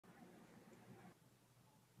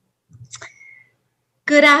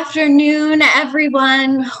Good afternoon,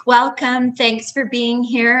 everyone. Welcome. Thanks for being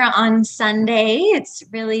here on Sunday. It's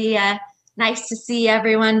really nice to see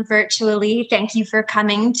everyone virtually. Thank you for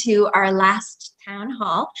coming to our last town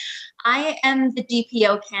hall. I am the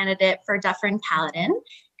GPO candidate for Dufferin-Caledon,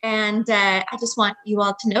 and I just want you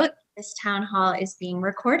all to note this town hall is being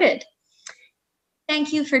recorded.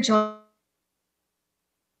 Thank you for joining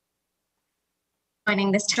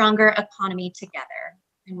this Stronger Economy Together.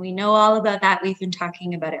 And we know all about that. We've been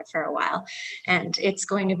talking about it for a while. And it's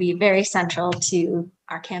going to be very central to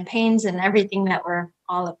our campaigns and everything that we're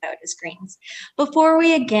all about as Greens. Before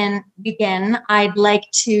we begin, I'd like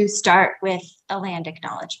to start with a land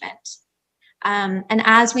acknowledgement. And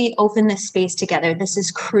as we open this space together, this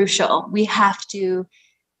is crucial. We have to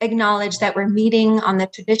acknowledge that we're meeting on the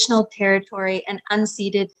traditional territory and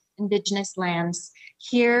unceded Indigenous lands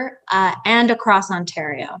here and across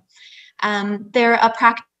Ontario. They're a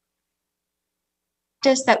practice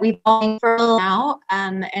that we've all for now,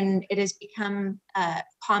 and it has become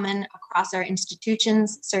common across our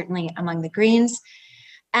institutions, certainly among the Greens.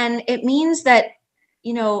 And it means that,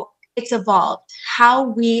 it's evolved. How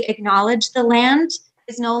we acknowledge the land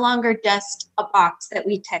is no longer just a box that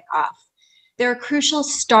we tick off. They're a crucial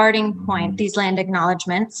starting point, these land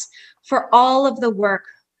acknowledgements, for all of the work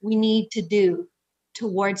we need to do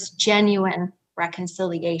towards genuine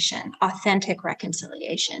reconciliation, authentic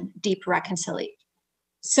reconciliation, deep reconciliation.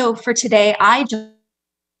 So for today, I join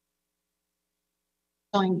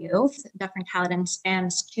you. Dufferin-Caledon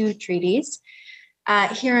spans 2 treaties.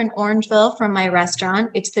 Here in Orangeville from my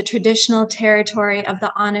restaurant, it's the traditional territory of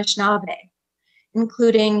the Anishinaabe,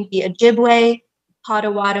 including the Ojibwe,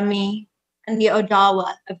 Potawatomi, and the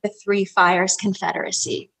Odawa of the Three Fires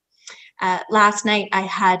Confederacy. Last night, I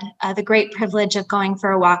had the great privilege of going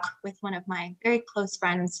for a walk with one of my very close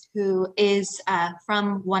friends who is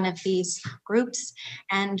from one of these groups.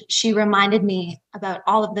 And she reminded me about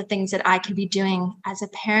all of the things that I could be doing as a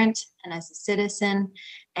parent and as a citizen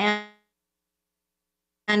and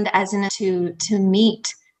as to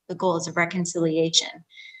meet the goals of reconciliation.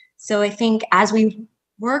 So I think as we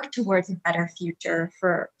work towards a better future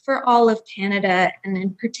for all of Canada, and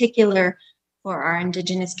in particular, for our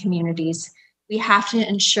Indigenous communities, we have to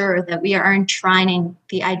ensure that we are enshrining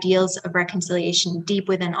the ideals of reconciliation deep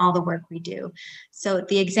within all the work we do. So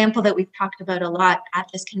the example that we've talked about a lot at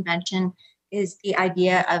this convention is the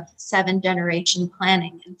idea of 7-generation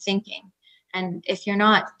planning and thinking. And if you're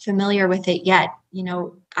not familiar with it yet,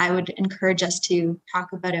 I would encourage us to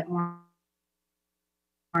talk about it more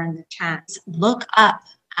in the chat. Look up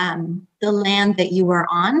the land that you are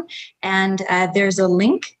on, and there's a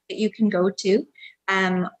link that you can go to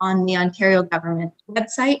on the Ontario government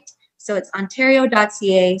website. So it's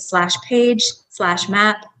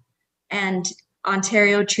ontario.ca/page/map and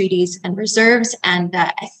Ontario Treaties and Reserves. And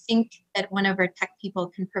I think that one of our tech people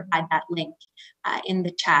can provide that link in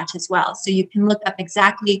the chat as well. So you can look up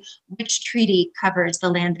exactly which treaty covers the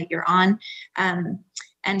land that you're on.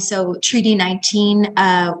 And so Treaty 19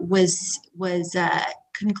 was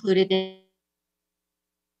concluded in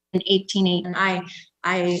 1880. And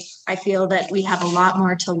I feel that we have a lot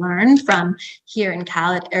more to learn from here in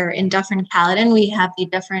Dufferin-Caledon. We have the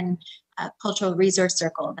Dufferin Cultural Resource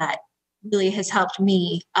Circle that really has helped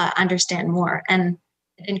me understand more, and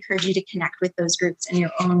I'd encourage you to connect with those groups in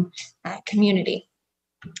your own community.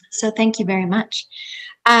 So thank you very much.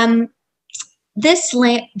 This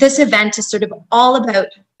event is sort of all about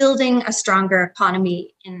building a stronger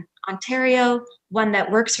economy in Ontario, one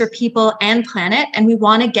that works for people and planet, and we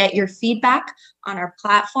want to get your feedback on our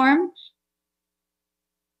platform.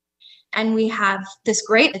 And we have this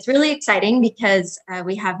it's really exciting because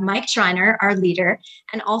we have Mike Schreiner, our leader,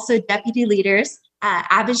 and also deputy leaders,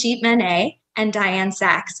 Abhijeet, Manay, and Dianne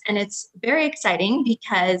Saxe. And it's very exciting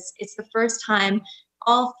because it's the first time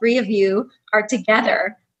all 3 of you are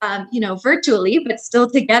together, virtually, but still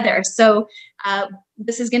together. So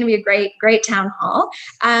this is going to be a great town hall.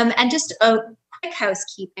 And just a quick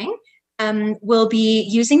housekeeping. We'll be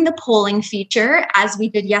using the polling feature as we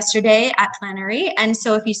did yesterday at plenary. And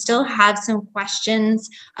so if you still have some questions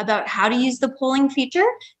about how to use the polling feature,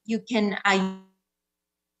 you can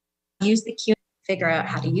use the Q&A to figure out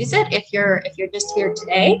how to use it if you're just here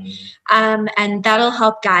today. And that'll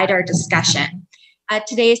help guide our discussion.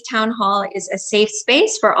 Today's town hall is a safe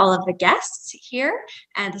space for all of the guests here,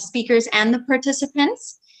 and the speakers and the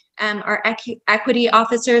participants. Our equity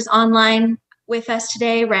officers online with us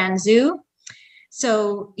today, Ranzu.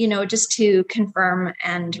 So, just to confirm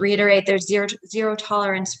and reiterate, there's zero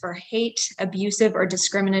tolerance for hate, abusive or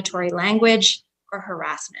discriminatory language, or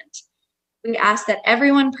harassment. We ask that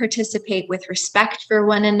everyone participate with respect for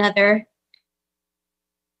one another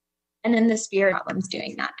and in the spirit of problems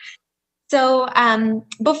doing that. So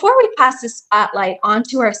before we pass the spotlight on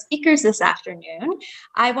to our speakers this afternoon,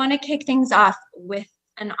 I want to kick things off with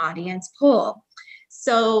an audience poll.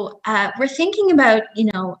 So we're thinking about,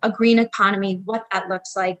 a green economy, what that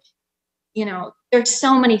looks like. There's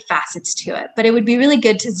so many facets to it, but it would be really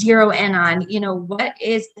good to zero in on, what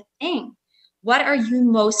is the thing? What are you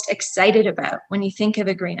most excited about when you think of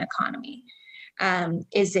a green economy?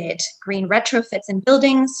 Is it green retrofits in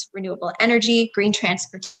buildings, renewable energy, green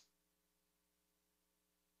transportation,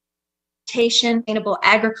 sustainable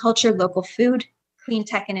agriculture, local food, clean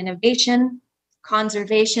tech and innovation,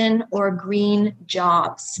 conservation, or green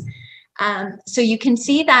jobs? So you can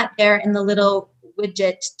see that there in the little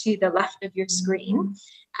widget to the left of your screen,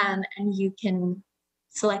 and you can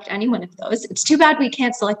select any one of those. It's too bad we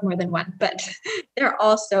can't select more than one, but they're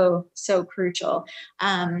also so crucial.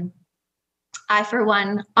 I, for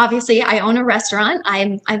one, obviously, I own a restaurant.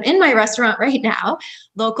 I'm in my restaurant right now.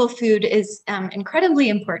 Local food is incredibly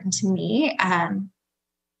important to me.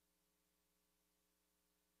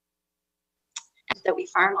 That we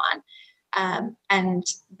farm on, and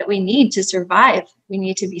that we need to survive. We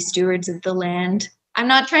need to be stewards of the land. I'm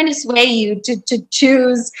not trying to sway you to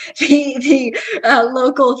choose the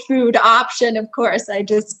local food option. Of course,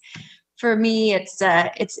 for me,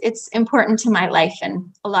 it's important to my life,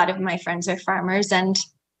 and a lot of my friends are farmers, and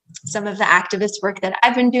some of the activist work that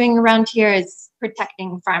I've been doing around here is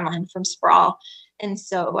protecting farmland from sprawl, and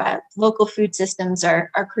so local food systems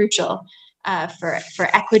are crucial for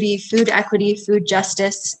equity, food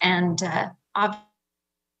justice, and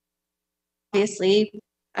obviously,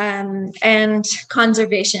 and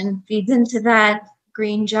conservation feeds into that.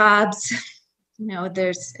 Green jobs,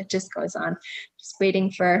 it just goes on. Just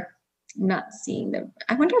waiting for. I'm not seeing them.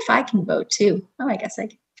 I wonder if I can vote too. Oh, I guess I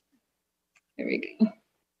can. There we go.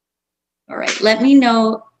 All right, let me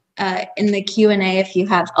know in the Q&A if you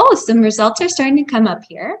have, some results are starting to come up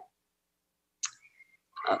here.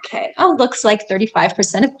 Okay, looks like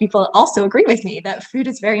 35% of people also agree with me that food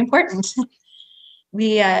is very important.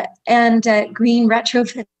 And green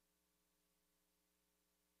retrofits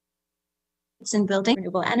in building,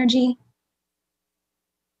 renewable energy,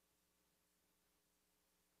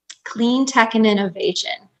 clean tech and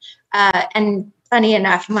innovation. And funny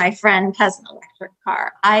enough, my friend has an electric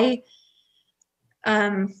car.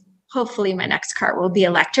 Hopefully my next car will be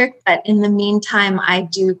electric, but in the meantime, I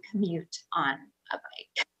do commute on a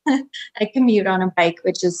bike. I commute on a bike,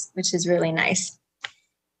 which is really nice.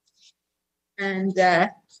 And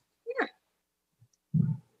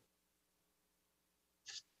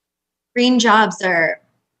green jobs are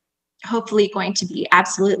hopefully going to be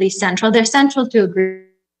absolutely central. They're central to a Green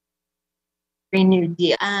New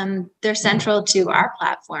Deal. They're central to our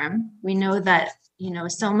platform. We know that,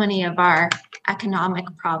 so many of our economic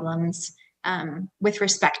problems with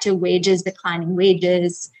respect to wages, declining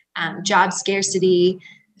wages, job scarcity,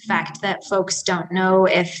 the fact that folks don't know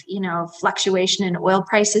if, fluctuation in oil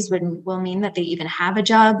prices will mean that they even have a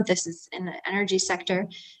job. This is in the energy sector.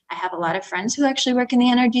 I have a lot of friends who actually work in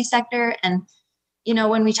the energy sector, and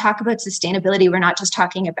when we talk about sustainability, we're not just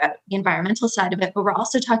talking about the environmental side of it, but we're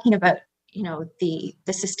also talking about, the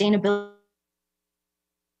sustainability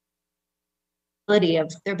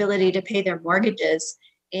of their ability to pay their mortgages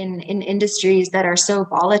in industries that are so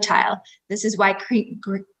volatile. This is why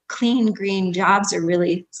clean green jobs are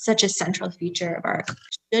really such a central feature of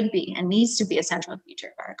should be and needs to be a central feature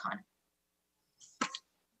of our economy.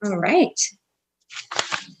 All right.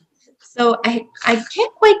 So I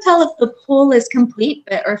can't quite tell if the poll is complete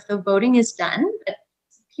or if the voting is done, but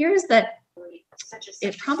it appears that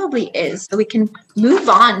it probably is. So we can move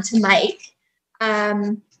on to Mike.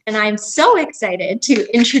 And I'm so excited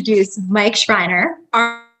to introduce Mike Schreiner,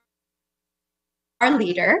 our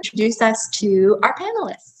leader, introduce us to our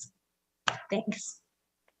panelists. Thanks.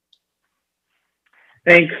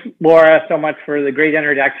 Thanks, Laura, so much for the great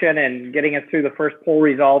introduction and getting us through the first poll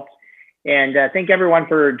results. And thank everyone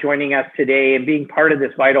for joining us today and being part of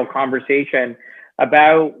this vital conversation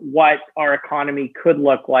about what our economy could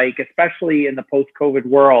look like, especially in the post-COVID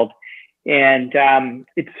world. And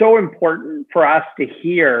it's so important for us to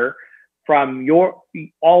hear from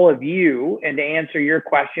all of you and to answer your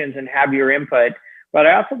questions and have your input. But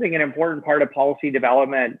I also think an important part of policy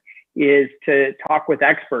development is to talk with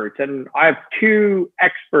experts. And I have two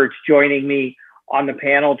experts joining me on the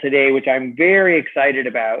panel today, which I'm very excited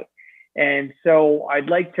about. And so I'd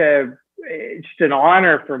like to, it's just an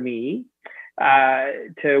honor for me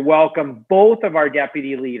to welcome both of our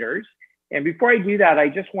deputy leaders. And before I do that, I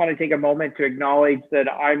just want to take a moment to acknowledge that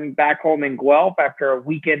I'm back home in Guelph after a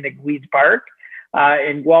weekend at Gweeds Park.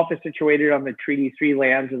 And Guelph is situated on the Treaty 3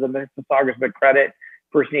 lands of the Mississaugas Credit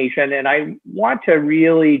First Nation. And I want to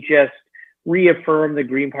really just reaffirm the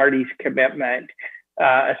Green Party's commitment,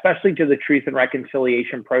 especially to the truth and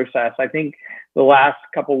reconciliation process. I think the last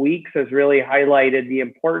couple of weeks has really highlighted the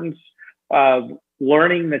importance of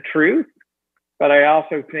learning the truth, but I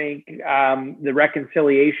also think the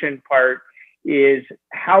reconciliation part is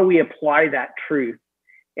how we apply that truth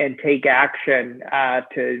and take action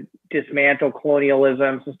to dismantle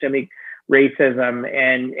colonialism, systemic racism,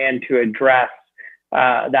 and to address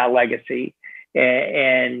that legacy.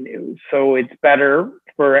 And so it's better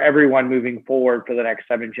for everyone moving forward for the next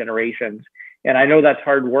 7 generations. And I know that's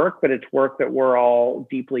hard work, but it's work that we're all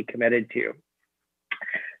deeply committed to.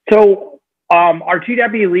 So our 2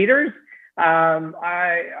 deputy leaders,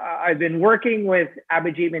 I've been working with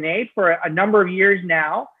Abhijeet Manay for a number of years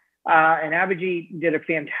now. And Abhijeet did a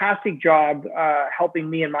fantastic job helping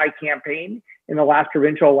me in my campaign in the last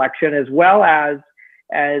provincial election, as well as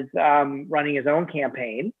running his own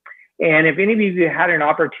campaign. And if any of you had an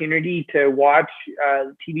opportunity to watch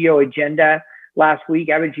TVO Agenda last week,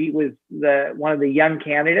 Abhijeet was one of the young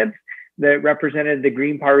candidates that represented the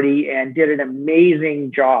Green Party and did an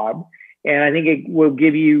amazing job. And I think it will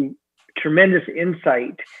give you tremendous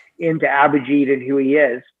insight into Abhijeet and who he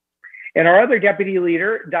is. And our other deputy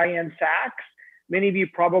leader, Dianne Saxe, many of you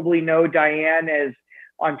probably know Dianne as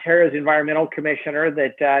Ontario's environmental commissioner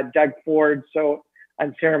that Doug Ford so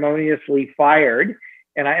unceremoniously fired.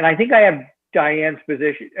 And I think I have Dianne's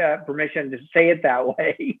permission to say it that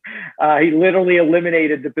way. He literally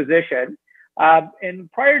eliminated the position.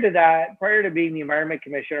 And prior to being the environment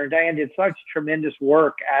commissioner, Dianne did such tremendous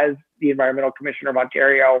work as the environmental commissioner of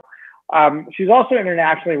Ontario. She's also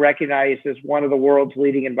internationally recognized as one of the world's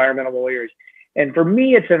leading environmental lawyers. And for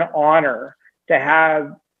me, it's an honor to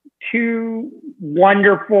have 2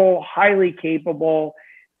 wonderful, highly capable,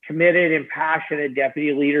 committed, and passionate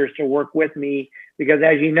deputy leaders to work with me. Because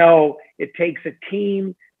as you know, it takes a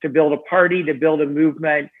team to build a party, to build a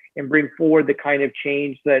movement, and bring forward the kind of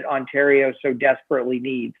change that Ontario so desperately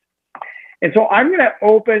needs. And so I'm going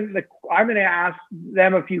to ask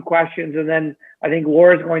them a few questions, and then I think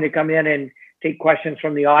Laura's going to come in and take questions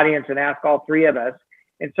from the audience and ask all 3 of us.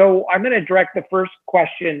 And so I'm going to direct the first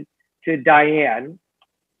question to Dianne.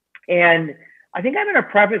 And I think I'm going to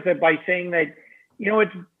preface it by saying that,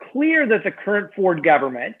 it's clear that the current Ford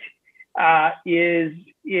government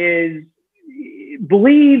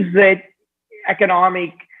believes that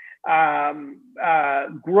economic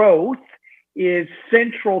growth is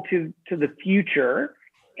central to the future,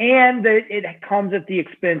 and that it comes at the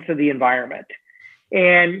expense of the environment.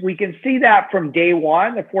 And we can see that from day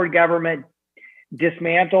one. The Ford government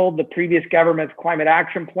dismantled the previous government's climate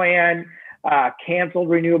action plan, canceled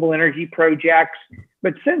renewable energy projects,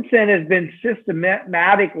 but since then has been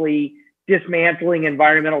systematically dismantling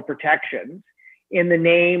environmental protections in the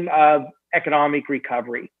name of economic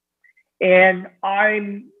recovery. And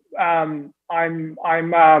I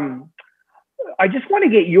just want to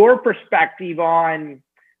get your perspective on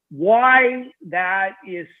why that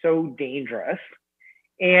is so dangerous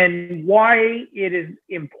and why it is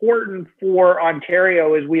important for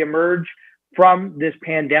Ontario as we emerge from this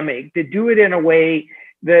pandemic to do it in a way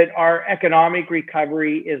that our economic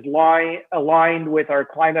recovery is aligned with our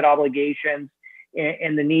climate obligations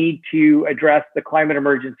and the need to address the climate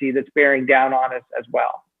emergency that's bearing down on us as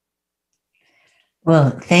well.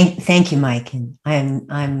 Well, thank you, Mike. And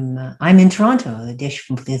I'm in Toronto, the dish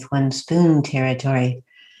with 1 spoon territory.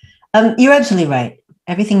 You're absolutely right.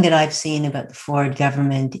 Everything that I've seen about the Ford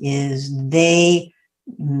government is they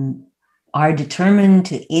are determined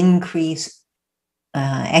to increase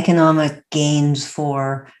economic gains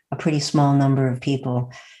for a pretty small number of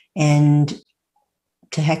people, and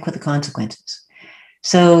to heck with the consequences.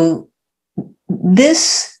 So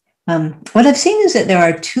this, what I've seen is that there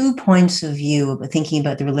are 2 points of view about thinking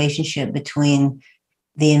about the relationship between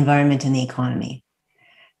the environment and the economy.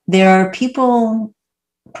 There are people,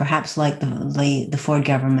 perhaps like the Ford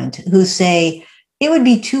government, who say it would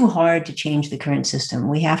be too hard to change the current system.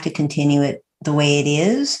 We have to continue it the way it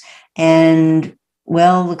is. And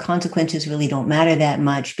well, the consequences really don't matter that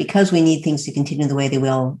much because we need things to continue the way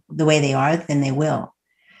they are, then they will.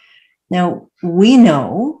 Now, we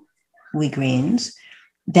know, we Greens,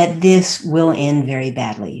 that this will end very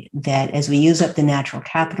badly, that as we use up the natural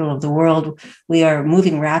capital of the world, we are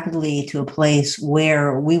moving rapidly to a place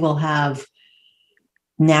where we will have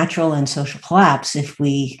natural and social collapse if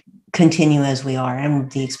we continue as we are. And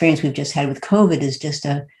the experience we've just had with COVID is just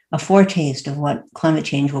a foretaste of what climate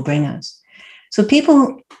change will bring us. So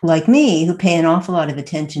people like me who pay an awful lot of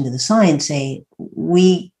attention to the science say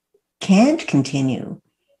we can't continue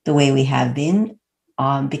the way we have been,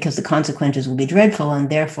 because the consequences will be dreadful, and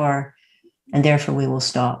therefore we will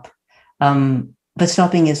stop. But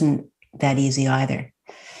stopping isn't that easy either.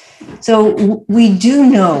 So we do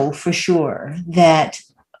know for sure that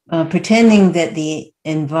pretending that the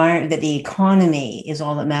economy is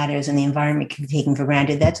all that matters and the environment can be taken for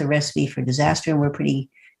granted, that's a recipe for disaster, and we're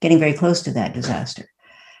getting very close to that disaster.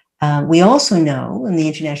 We also know, and the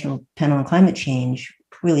International Panel on Climate Change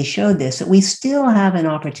really showed this, that we still have an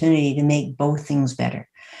opportunity to make both things better,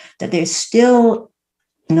 that there's still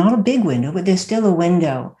not a big window, but there's still a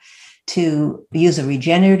window to use a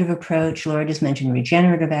regenerative approach. Laura just mentioned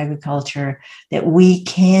regenerative agriculture, that we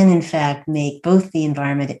can, in fact, make both the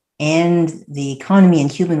environment and the economy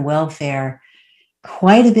and human welfare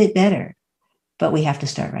quite a bit better. But we have to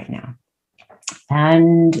start right now.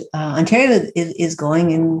 And Ontario is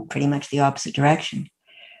going in pretty much the opposite direction.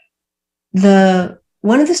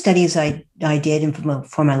 One of the studies I did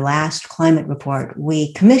for my last climate report,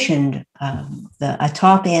 we commissioned a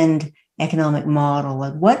top-end economic model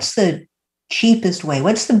of what's the cheapest way,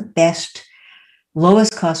 what's the best,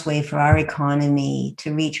 lowest cost way for our economy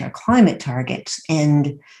to reach our climate targets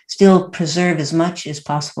and still preserve as much as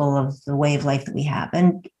possible of the way of life that we have.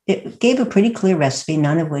 And it gave a pretty clear recipe,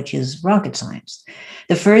 none of which is rocket science.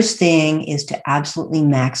 The first thing is to absolutely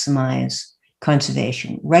maximize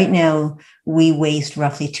conservation. Right now, we waste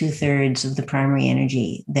roughly 2/3 of the primary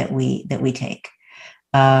energy that we take.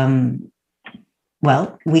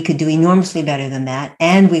 Well, we could do enormously better than that,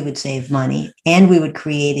 and we would save money, and we would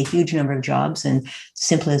create a huge number of jobs. And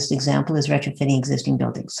simplest example is retrofitting existing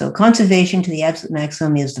buildings. So conservation to the absolute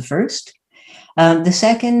maximum is the first. The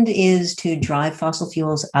second is to drive fossil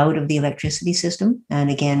fuels out of the electricity system.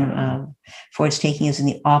 And again, Ford's taking us in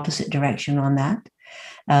the opposite direction on that.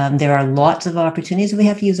 There are lots of opportunities. We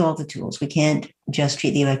have to use all the tools. We can't just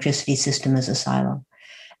treat the electricity system as a silo.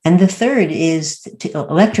 And the third is to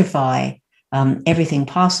electrify everything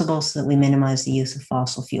possible so that we minimize the use of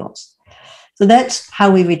fossil fuels. So that's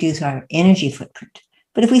how we reduce our energy footprint.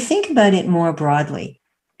 But if we think about it more broadly,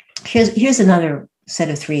 here's another set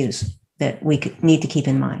of threes that we need to keep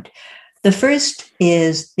in mind. The first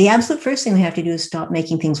is, the absolute first thing we have to do is stop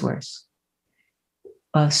making things worse.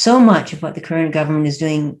 So much of what the current government is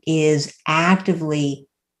doing is actively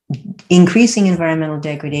increasing environmental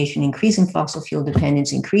degradation, increasing fossil fuel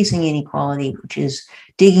dependence, increasing inequality, which is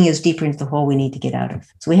digging us deeper into the hole we need to get out of.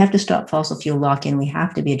 So we have to stop fossil fuel lock-in. We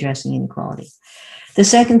have to be addressing inequality. The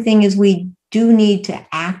second thing is we do need to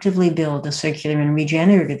actively build a circular and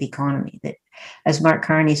regenerative economy that, as Mark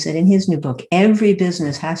Carney said in his new book, every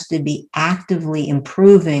business has to be actively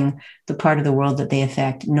improving the part of the world that they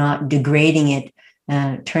affect, not degrading it,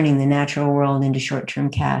 turning the natural world into short-term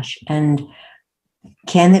cash. And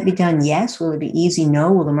can that be done? Yes. Will it be easy?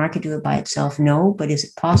 No. Will the market do it by itself? No. But is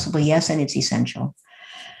it possible? Yes. And it's essential.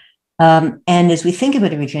 And as we think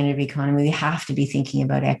about a regenerative economy, we have to be thinking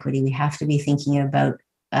about equity. We have to be thinking about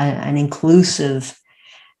an inclusive,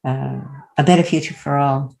 a better future for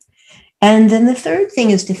all. And then the third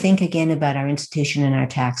thing is to think again about our institution and our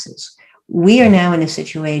taxes. We are now in a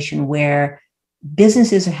situation where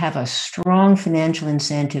businesses have a strong financial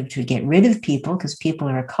incentive to get rid of people, because people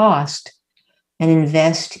are a cost, and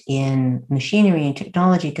invest in machinery and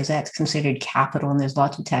technology, because that's considered capital, and there's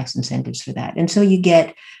lots of tax incentives for that. And so you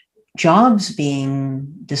get jobs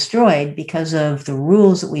being destroyed because of the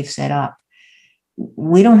rules that we've set up.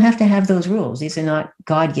 We don't have to have those rules. These are not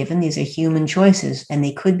God-given. These are human choices, and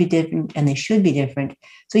they could be different, and they should be different.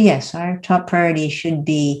 So yes, our top priority should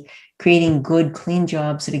be creating good, clean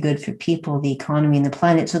jobs that are good for people, the economy, and the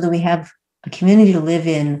planet, so that we have a community to live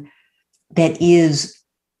in that is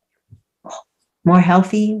more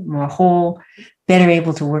healthy, more whole, better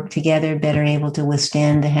able to work together, better able to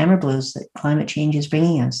withstand the hammer blows that climate change is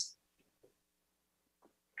bringing us.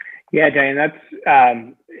 Yeah, Dianne, that's,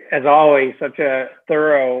 as always, such a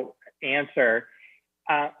thorough answer.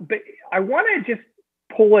 But I want to just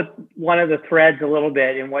pull at one of the threads a little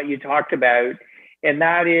bit in what you talked about, and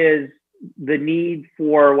that is the need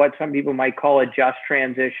for what some people might call a just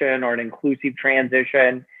transition or an inclusive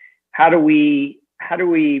transition. How do we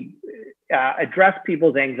address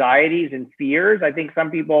people's anxieties and fears? I think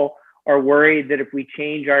some people are worried that if we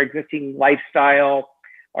change our existing lifestyle,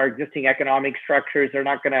 our existing economic structures, they're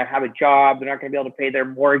not going to have a job, they're not going to be able to pay their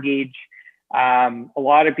mortgage. A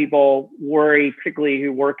lot of people worry, particularly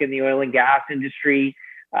who work in the oil and gas industry.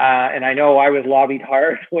 And I know I was lobbied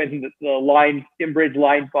hard when the Timbridge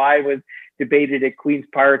Line 5 was debated at Queen's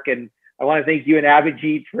Park. And I want to thank you and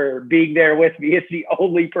Abhijeet for being there with me. It's the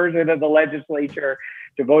only person in the legislature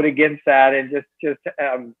to vote against that, and just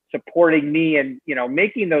supporting me, and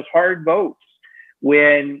making those hard votes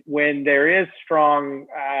when there is strong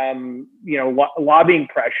lobbying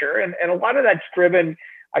pressure, and a lot of that's driven,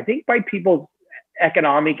 I think, by people's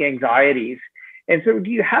economic anxieties. And so,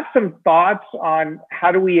 do you have some thoughts on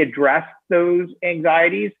how do we address those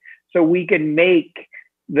anxieties so we can make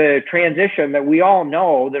the transition that we all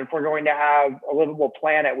know that if we're going to have a livable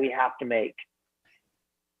planet, we have to make?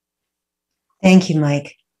 Thank you,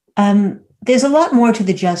 Mike. There's a lot more to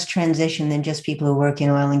the just transition than just people who work in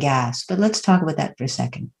oil and gas, but let's talk about that for a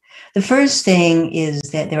second. The first thing is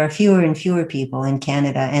that there are fewer and fewer people in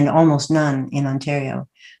Canada, and almost none in Ontario,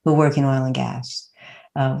 who work in oil and gas.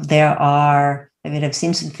 I've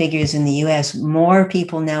seen some figures in the US, more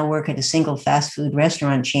people now work at a single fast food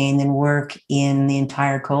restaurant chain than work in the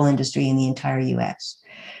entire coal industry in the entire US.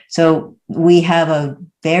 So we have a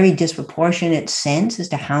very disproportionate sense as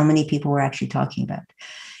to how many people we're actually talking about.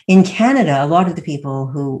 In Canada, a lot of the people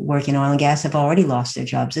who work in oil and gas have already lost their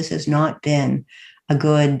jobs. This has not been a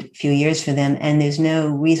good few years for them, and there's no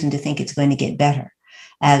reason to think it's going to get better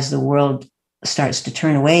as the world starts to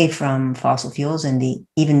turn away from fossil fuels, and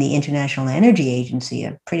even the International Energy Agency,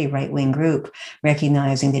 a pretty right-wing group,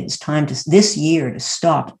 recognizing that it's time this year to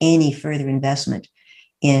stop any further investment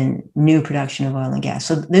in new production of oil and gas.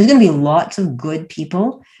 So there's going to be lots of good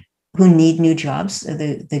people who need new jobs.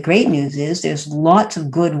 The great news is there's lots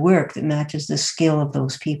of good work that matches the skill of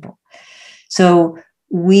those people. So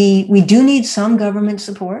we do need some government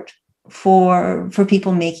support for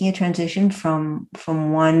people making a transition from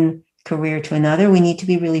one career to another. We need to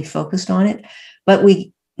be really focused on it, but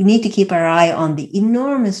we need to keep our eye on the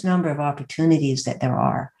enormous number of opportunities that there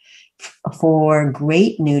are for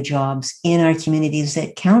great new jobs in our communities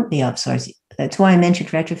that can't be outsourced. That's why I mentioned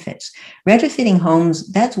retrofits. Retrofitting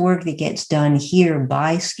homes, that's work that gets done here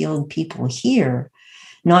by skilled people here,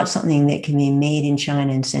 not something that can be made in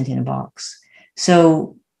China and sent in a box.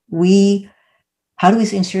 So how do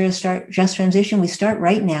we ensure a just transition? We start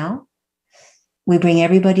right now. We bring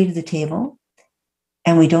everybody to the table,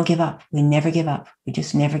 and we don't give up. We never give up. We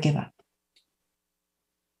just never give up.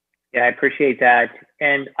 Yeah, I appreciate that.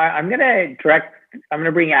 And I'm going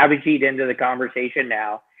to bring Abhijeet into the conversation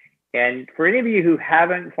now. And for any of you who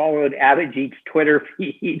haven't followed Abhijeet's Twitter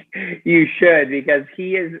feed, you should, because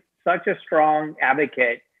he is such a strong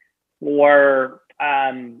advocate for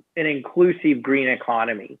an inclusive green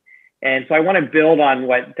economy. And so I want to build on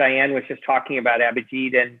what Dianne was just talking about,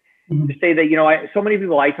 Abhijeet, and to say that, so many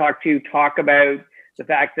people I talk to talk about the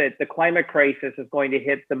fact that the climate crisis is going to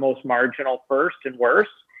hit the most marginal first and worst.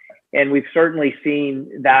 And we've certainly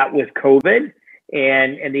seen that with COVID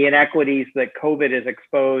and the inequities that COVID has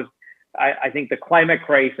exposed. I think the climate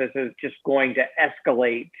crisis is just going to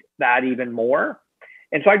escalate that even more.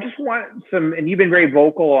 And so I just want and you've been very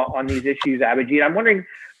vocal on these issues, Abhijeet. I'm wondering,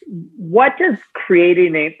 what does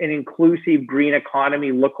creating an inclusive green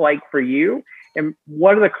economy look like for you? And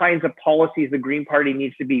what are the kinds of policies the Green Party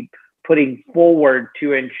needs to be putting forward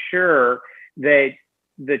to ensure that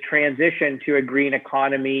the transition to a green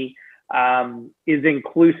economy is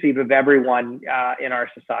inclusive of everyone in our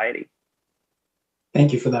society?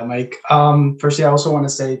 Thank you for that, Mike. Firstly, I also want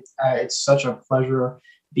to say it's such a pleasure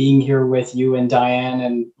being here with you and Dianne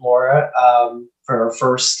and Laura for our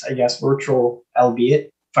first, I guess, virtual,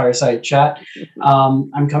 albeit fireside chat.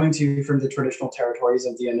 I'm coming to you from the traditional territories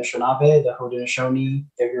of the Anishinaabe, the Haudenosaunee,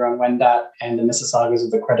 the Huron-Wendat, and the Mississaugas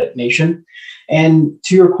of the Credit Nation. And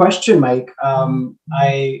to your question, Mike,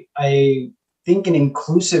 I think an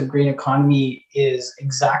inclusive green economy is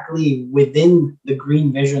exactly within the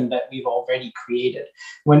green vision that we've already created.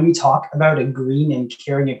 When we talk about a green and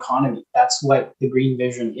caring economy, that's what the green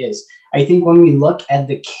vision is. I think when we look at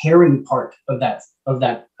the caring part of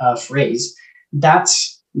that phrase,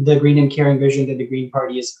 that's the green and caring vision that the Green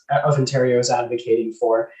Party of Ontario is advocating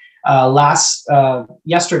for.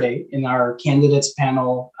 Yesterday in our candidates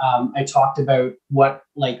panel, I talked about what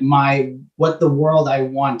the world I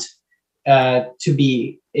want to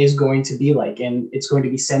be is going to be like, and it's going to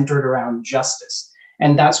be centered around justice.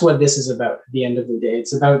 And that's what this is about at the end of the day.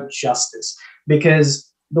 It's about justice, because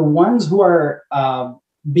the ones who are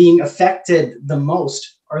being affected the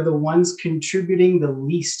most are the ones contributing the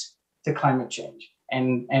least to climate change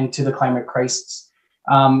and to the climate crisis.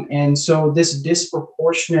 And so this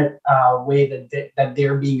disproportionate way that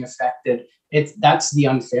they're being affected, that's the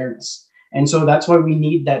unfairness. And so that's why we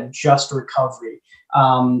need that just recovery.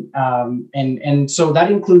 And so that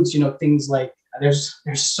includes, things like there's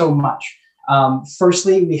so much.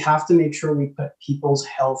 Firstly, we have to make sure we put people's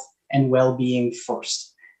health and well-being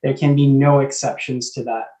first. There can be no exceptions to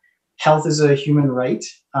that. health is a human right.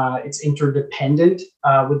 It's interdependent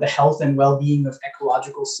with the health and well-being of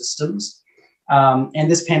ecological systems. And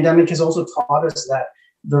this pandemic has also taught us that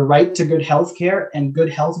the right to good health care and good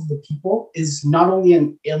health of the people is not only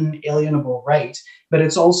an inalienable right, but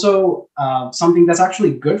it's also something that's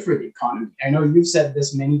actually good for the economy. I know you've said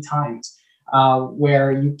this many times,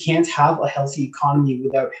 where you can't have a healthy economy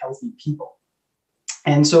without healthy people.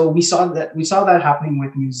 And so we saw that happening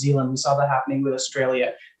with New Zealand. We saw that happening with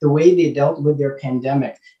Australia. The way they dealt with their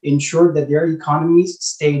pandemic ensured that their economies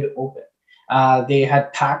stayed open. They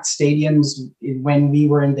had packed stadiums when we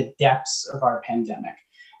were in the depths of our pandemic.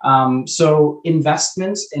 So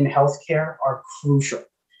investments in healthcare are crucial.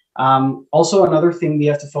 Also, another thing we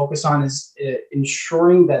have to focus on is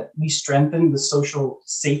ensuring that we strengthen the social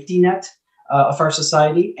safety net of our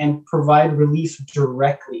society and provide relief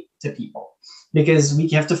directly to people, because we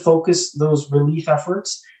have to focus those relief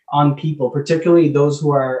efforts on people, particularly those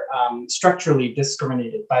who are structurally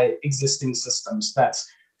discriminated by existing systems. That's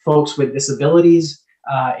folks with disabilities,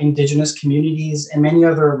 Indigenous communities, and many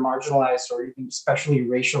other marginalized or even especially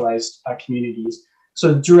racialized communities.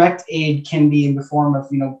 So direct aid can be in the form of,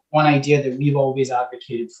 one idea that we've always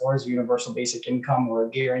advocated for is universal basic income or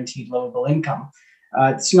guaranteed livable income.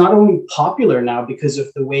 It's not only popular now because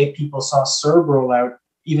of the way people saw CERB roll out,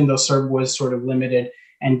 even though CERB was sort of limited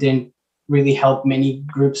and didn't really help many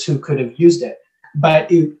groups who could have used it, but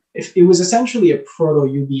it was essentially a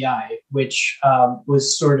proto-UBI, which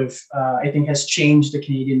was sort of, I think, has changed the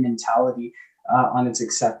Canadian mentality on its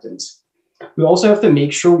acceptance. We also have to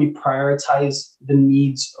make sure we prioritize the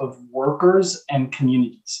needs of workers and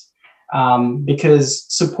communities, because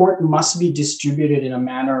support must be distributed in a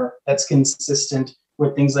manner that's consistent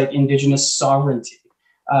with things like Indigenous sovereignty,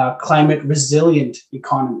 climate resilient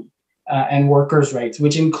economy, and workers' rights,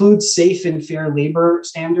 which includes safe and fair labor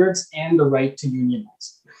standards and the right to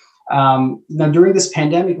unionize. Now, during this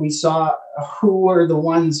pandemic, we saw who were the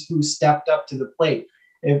ones who stepped up to the plate.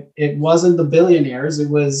 It wasn't the billionaires. It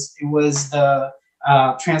was the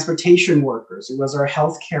transportation workers. It was our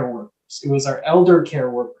healthcare workers. It was our elder care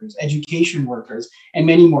workers, education workers, and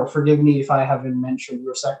many more. Forgive me if I haven't mentioned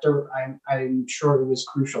your sector. I'm sure it was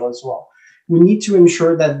crucial as well. We need to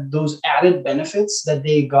ensure that those added benefits that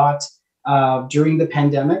they got during the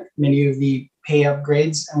pandemic, many of the pay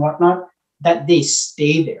upgrades and whatnot, that they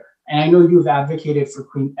stay there. And I know you've advocated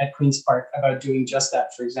at Queen's Park about doing just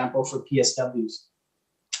that, for example, for PSWs.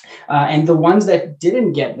 And the ones that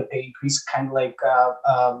didn't get the pay increase, kind of like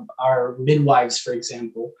our midwives, for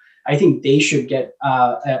example, I think they should get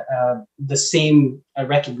the same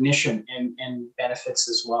recognition and benefits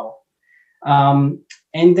as well.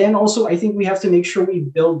 And then also, I think we have to make sure we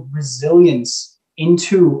build resilience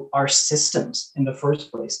into our systems in the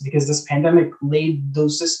first place, because this pandemic laid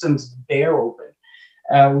those systems bare open.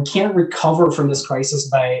 We can't recover from this crisis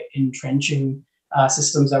by entrenching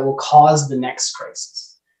systems that will cause the next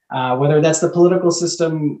crisis. Whether that's the political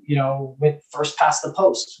system, with first past the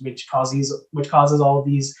post, which causes all of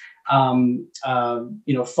these,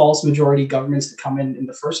 false majority governments to come in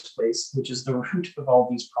the first place, which is the root of all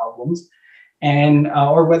these problems, and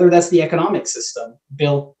or whether that's the economic system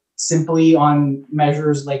built simply on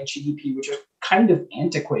measures like GDP, which are kind of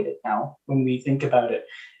antiquated now when we think about it.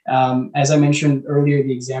 As I mentioned earlier,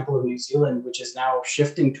 the example of New Zealand, which is now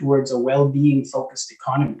shifting towards a well-being focused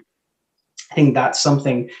economy. I think that's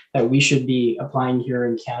something that we should be applying here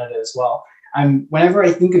in Canada as well. Whenever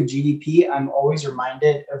I think of GDP, I'm always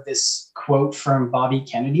reminded of this quote from Bobby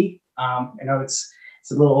Kennedy. I know it's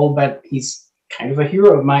a little old, but he's kind of a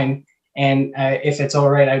hero of mine. And if it's all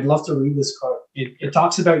right, I'd love to read this quote. It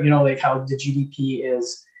talks about, like how the GDP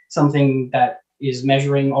is something that is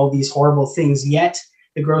measuring all these horrible things, yet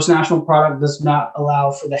the gross national product does not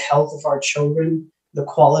allow for the health of our children, the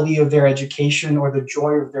quality of their education, or the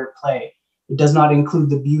joy of their play. It does not include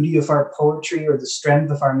the beauty of our poetry or the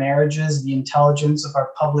strength of our marriages, the intelligence of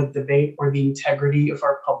our public debate, or the integrity of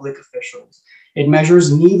our public officials. It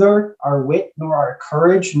measures neither our wit nor our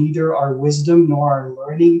courage, neither our wisdom nor our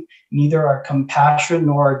learning, neither our compassion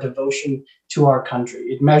nor our devotion to our country.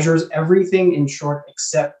 It measures everything, in short,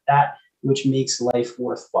 except that which makes life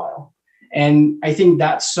worthwhile. And I think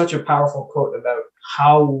that's such a powerful quote about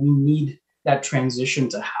how we need that transition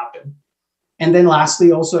to happen. And then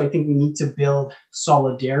lastly, also, I think we need to build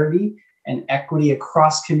solidarity and equity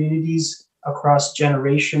across communities, across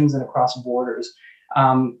generations, and across borders.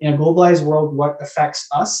 In a globalized world, what affects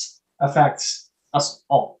us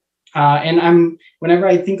all. And whenever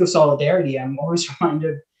I think of solidarity, I'm always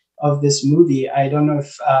reminded of this movie. I don't know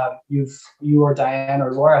if you or Dianne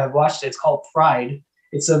or Laura have watched it. It's called Pride.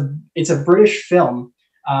 It's a British film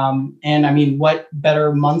And I mean, what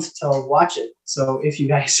better month to watch it? So if you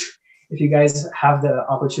guys have the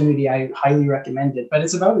opportunity, I highly recommend it. But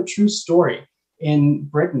it's about a true story in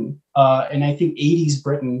Britain, and I think 80s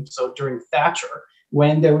Britain, so during Thatcher,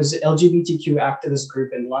 when there was an LGBTQ activist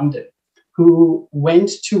group in London who went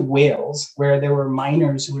to Wales, where there were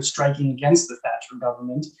miners who were striking against the Thatcher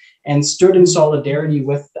government, and stood in solidarity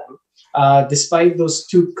with them, despite those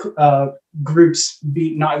two groups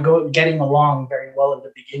getting along very well at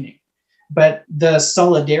the beginning. But the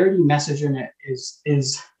solidarity message in it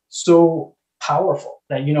is so powerful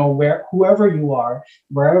that, you know, wherever you are,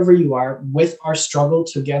 with our struggle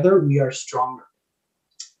together, we are stronger.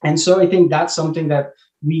 And so I think that's something that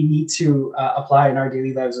we need to apply in our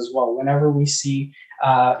daily lives as well. Whenever we see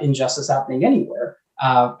injustice happening anywhere,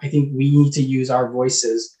 I think we need to use our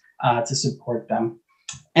voices to support them.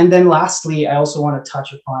 And then lastly, I also want to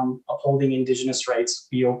touch upon upholding Indigenous rights.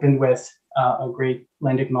 We opened with a great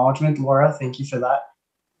land acknowledgement. Laura, thank you for that.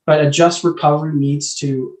 But a just recovery needs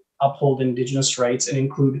to uphold Indigenous rights and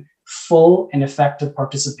include full and effective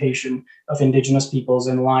participation of Indigenous peoples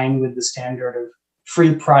in line with the standard of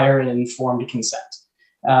free, prior, and informed consent.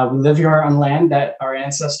 We live here on land that our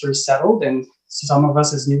ancestors settled, and some of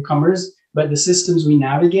us as newcomers, but the systems we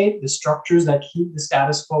navigate, the structures that keep the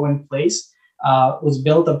status quo in place, was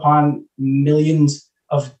built upon millions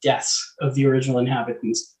of deaths of the original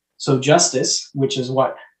inhabitants. So justice, which is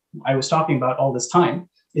what I was talking about all this time,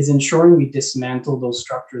 is ensuring we dismantle those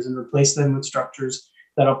structures and replace them with structures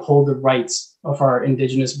that uphold the rights of our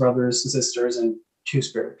Indigenous brothers and sisters and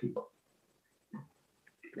Two-Spirit people.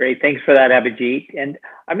 Great, thanks for that, Abhijeet. And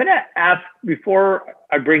I'm going to ask, before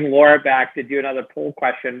I bring Laura back to do another poll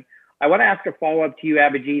question, I want to ask a follow-up to you,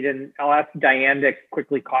 Abhijeet, and I'll ask Dianne to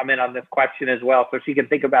quickly comment on this question as well, so she can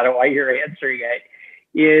think about it while you're answering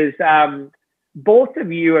it. Both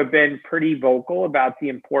of you have been pretty vocal about the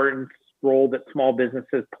important role that small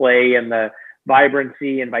businesses play in the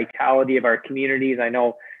vibrancy and vitality of our communities. I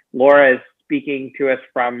know Laura is speaking to us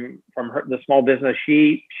from the small business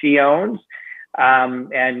she owns.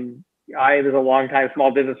 And I was a longtime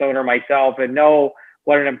small business owner myself and know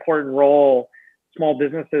what an important role small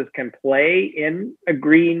businesses can play in a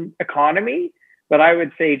green economy, but I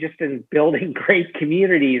would say just in building great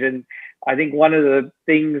communities. And I think one of the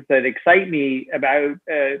things that excite me about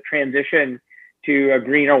transition to a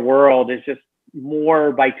greener world is just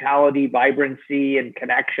more vitality, vibrancy, and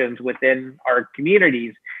connections within our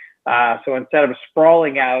communities. So instead of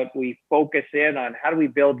sprawling out, we focus in on how do we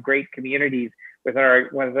build great communities within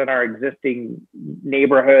our existing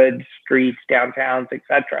neighborhoods, streets, downtowns,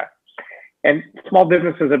 etc. And small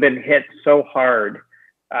businesses have been hit so hard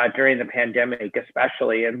during the pandemic,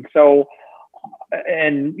 especially. And so,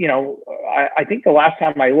 I think the last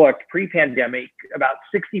time I looked, pre-pandemic, about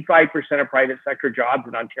 65% of private sector jobs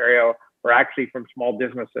in Ontario were actually from small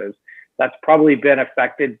businesses. That's probably been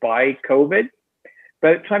affected by COVID.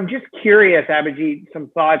 But so I'm just curious, Abhijeet, some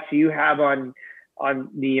thoughts you have on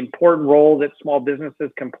the important role that small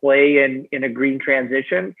businesses can play in a green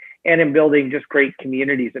transition and in building just great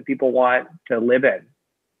communities that people want to live in.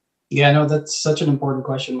 Yeah, no, that's such an important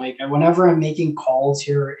question, Mike. And whenever I'm making calls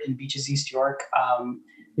here in Beaches East York,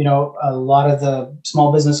 a lot of the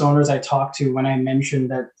small business owners I talk to, when I mention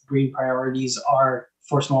that green priorities are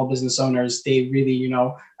for small business owners, they really,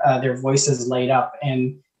 their voices light up,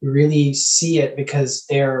 and you really see it because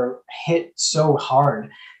they're hit so hard.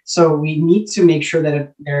 So we need to make sure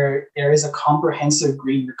that there is a comprehensive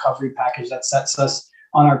green recovery package that sets us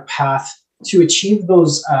on our path to achieve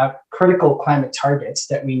those critical climate targets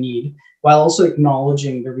that we need, while also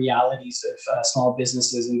acknowledging the realities of small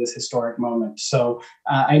businesses in this historic moment. So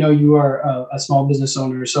I know you are a small business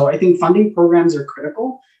owner, so I think funding programs are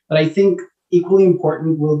critical, but I think equally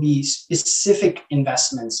important will be specific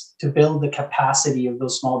investments to build the capacity of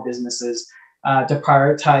those small businesses to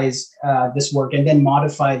prioritize this work and then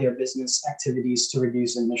modify their business activities to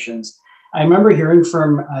reduce emissions. I remember hearing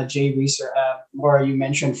from Jay Reeser, Laura, you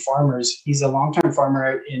mentioned farmers. He's a longtime farmer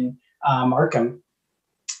out in Markham.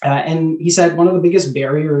 And he said one of the biggest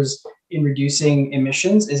barriers in reducing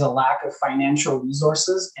emissions is a lack of financial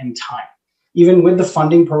resources and time. Even with the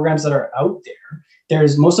funding programs that are out there,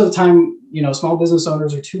 there's most of the time, small business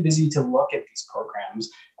owners are too busy to look at these programs,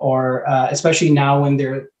 or especially now when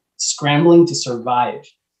they're scrambling to survive.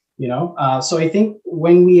 So I think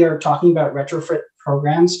when we are talking about retrofit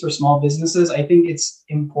programs for small businesses, I think it's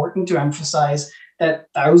important to emphasize that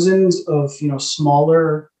thousands of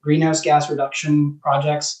smaller greenhouse gas reduction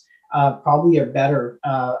projects probably are better,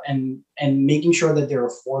 and making sure that they're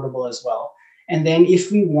affordable as well. And then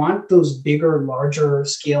if we want those bigger, larger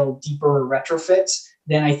scale, deeper retrofits,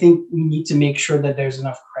 then I think we need to make sure that there's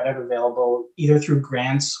enough credit available, either through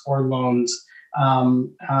grants or loans,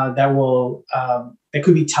 that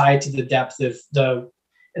could be tied to the depth of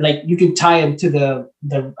like you could tie it to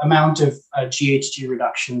the amount of GHG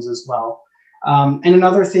reductions as well. And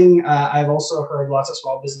another thing I've also heard lots of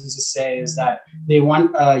small businesses say is that they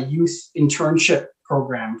want a youth internship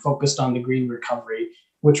program focused on the green recovery,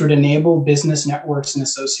 which would enable business networks and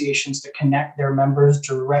associations to connect their members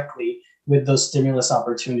directly with those stimulus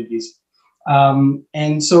opportunities.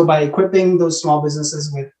 And so by equipping those small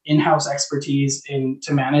businesses with in-house expertise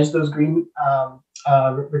to manage those green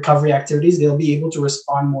recovery activities, they'll be able to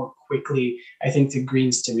respond more quickly, I think, to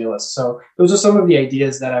green stimulus. So those are some of the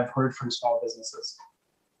ideas that I've heard from small businesses.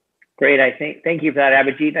 Great. Thank you for that,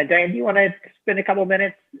 Abhijeet. Dianne, do you want to spend a couple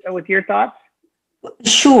minutes with your thoughts?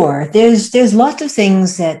 Sure. There's lots of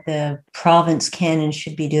things that the province can and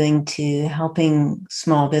should be doing to helping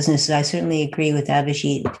small businesses. I certainly agree with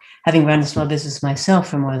Abhijeet, having run a small business myself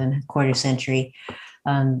for more than a quarter century.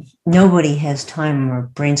 Nobody has time or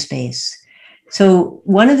brain space. So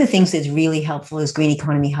one of the things that's really helpful is green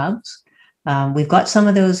economy hubs. We've got some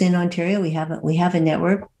of those in Ontario. We have a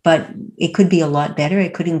network, but it could be a lot better.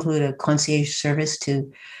 It could include a concierge service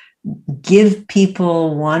to give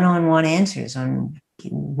people one-on-one answers on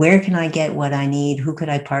where can I get what I need, who could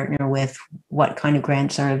I partner with, what kind of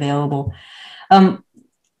grants are available.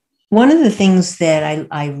 One of the things that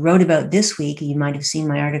I wrote about this week, you might have seen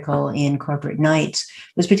my article in Corporate Knights,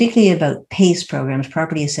 was particularly about PACE programs,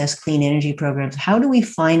 property assessed clean energy programs. How do we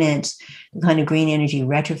finance the kind of green energy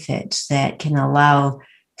retrofits that can allow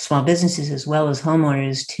small businesses as well as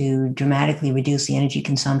homeowners to dramatically reduce the energy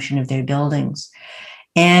consumption of their buildings?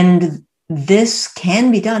 And this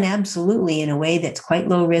can be done absolutely in a way that's quite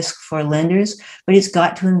low risk for lenders, but it's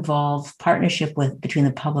got to involve partnership between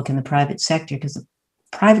the public and the private sector, because the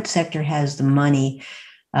private sector has the money.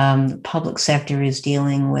 The public sector is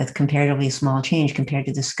dealing with comparatively small change compared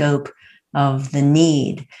to the scope of the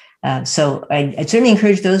need. So I'd certainly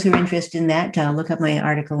encourage those who are interested in that to look up my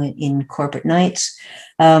article in Corporate Knights.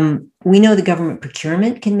 We know the government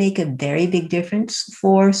procurement can make a very big difference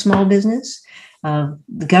for small business.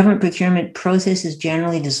 The government procurement process is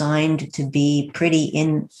generally designed to be pretty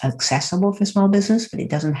inaccessible for small business, but it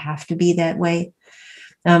doesn't have to be that way.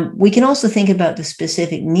 We can also think about the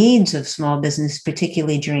specific needs of small business,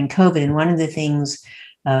 particularly during COVID. And one of the things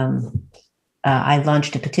I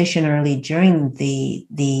launched a petition early during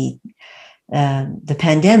the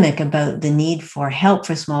pandemic about the need for help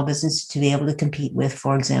for small businesses to be able to compete with,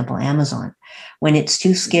 for example, Amazon. When it's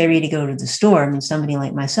too scary to go to the store, I mean, somebody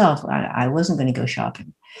like myself, I wasn't going to go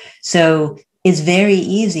shopping. So it's very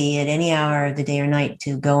easy at any hour of the day or night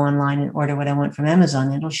to go online and order what I want from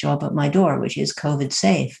Amazon. It'll show up at my door, which is COVID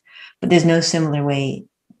safe. But there's no similar way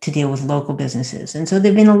to deal with local businesses. And so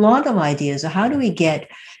there've been a lot of ideas of how do we get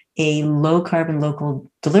a low carbon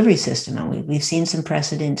local delivery system. And we've seen some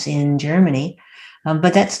precedents in Germany,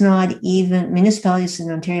 but that's not even, municipalities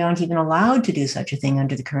in Ontario aren't even allowed to do such a thing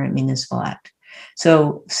under the current Municipal Act.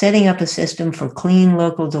 So setting up a system for clean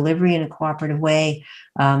local delivery in a cooperative way,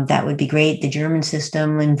 that would be great. The German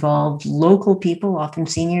system involved local people, often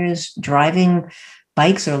seniors, driving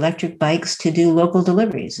bikes or electric bikes to do local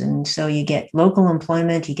deliveries. And so you get local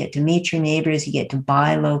employment, you get to meet your neighbors, you get to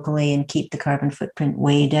buy locally and keep the carbon footprint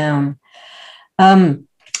way down. And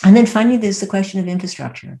then finally, there's the question of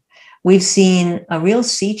infrastructure. We've seen a real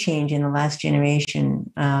sea change in the last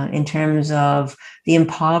generation in terms of the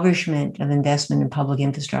impoverishment of investment in public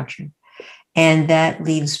infrastructure. And that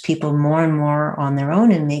leaves people more and more on their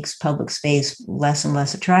own and makes public space less and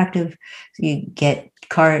less attractive. So you get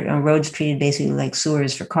roads treated basically like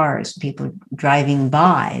sewers for cars, people driving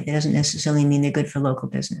by. That doesn't necessarily mean they're good for local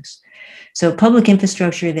business. So public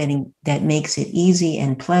infrastructure that makes it easy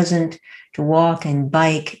and pleasant to walk and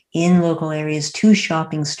bike in local areas to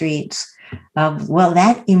shopping streets, well,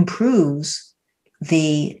 that improves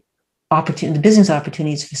the business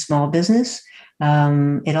opportunities for small business.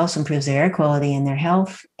 It also improves their air quality and their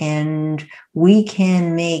health. And we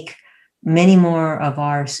can make many more of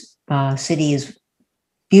our cities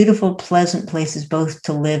beautiful, pleasant places both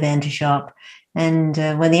to live and to shop. And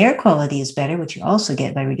when the air quality is better, which you also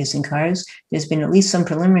get by reducing cars, there's been at least some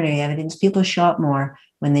preliminary evidence people shop more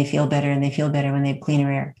when they feel better, and they feel better when they have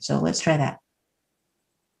cleaner air. So let's try that.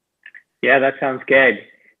 Yeah, that sounds good.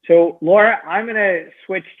 So Laura, I'm going to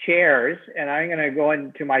switch chairs, and I'm going to go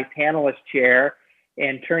into my panelist chair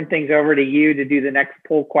and turn things over to you to do the next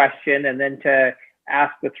poll question and then to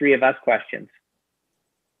ask the three of us questions.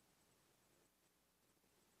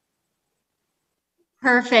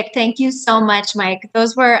 Perfect. Thank you so much, Mike.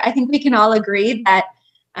 I think we can all agree that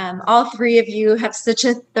All three of you have such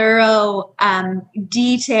a thorough,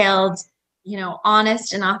 detailed,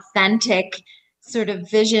 honest and authentic sort of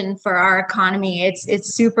vision for our economy.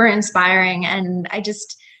 It's super inspiring, and I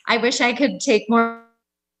wish I could take more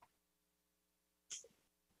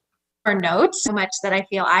notes, so much that I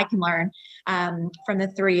feel I can learn from the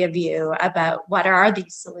three of you about what are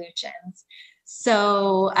these solutions.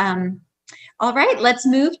 So, all right, let's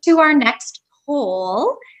move to our next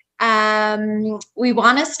poll. We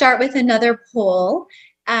want to start with another poll.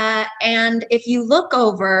 And if you look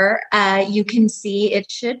over, you can see it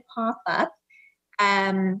should pop up.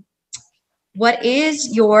 What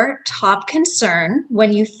is your top concern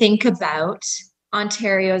when you think about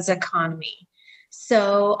Ontario's economy?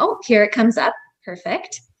 So, oh, here it comes up.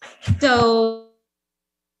 Perfect. So,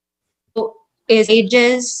 is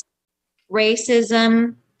wages,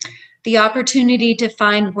 racism, the opportunity to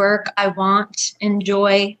find work I want,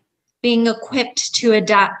 enjoy, being equipped to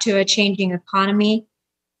adapt to a changing economy,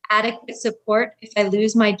 adequate support if I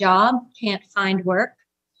lose my job, can't find work,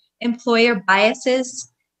 employer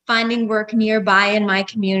biases, finding work nearby in my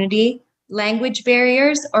community, language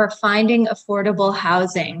barriers, or finding affordable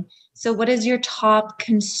housing. So what is your top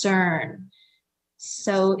concern?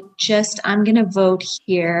 So I'm going to vote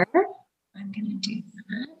here. I'm going to do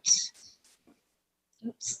that.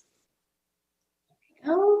 Oops.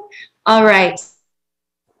 There we go. All right.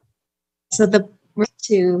 So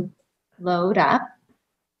to load up.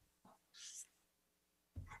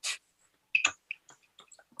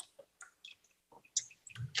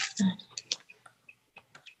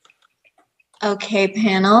 Okay,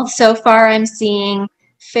 panel. So far, I'm seeing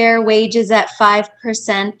fair wages at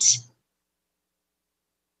 5%,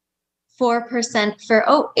 4%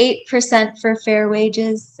 for, 8% for fair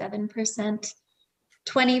wages, 7%,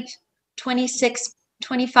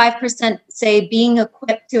 25% say being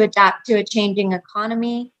equipped to adapt to a changing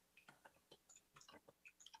economy.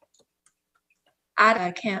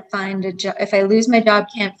 I can't find a job. If I lose my job,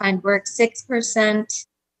 can't find work, 6%.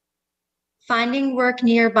 Finding work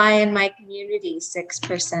nearby in my community,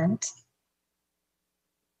 6%.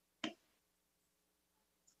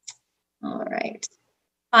 All right.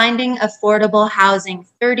 Finding affordable housing,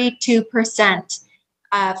 32%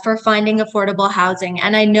 for finding affordable housing.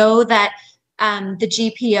 And I know that the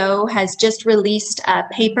GPO has just released a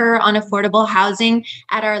paper on affordable housing.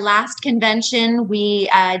 At our last convention, we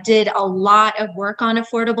did a lot of work on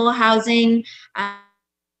affordable housing.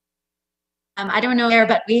 I don't know there,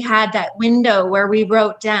 but we had that window where we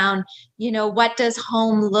wrote down, what does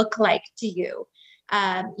home look like to you?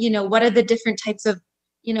 What are the different types of,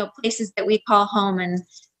 places that we call home? And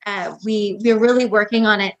we're really working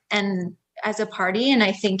on it and as a party. And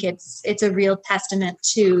I think it's a real testament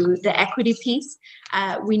to the equity piece.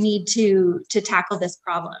 We need to tackle this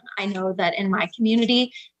problem. I know that in my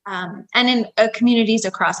community and in communities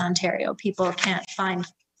across Ontario, people can't find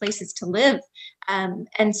places to live.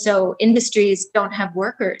 And so industries don't have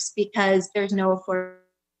workers because there's no affordable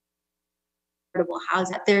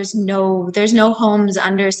housing. There's no homes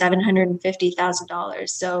under $750,000.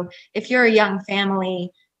 So if you're a young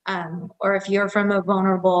family, or if you're from a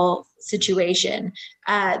vulnerable situation,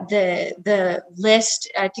 the list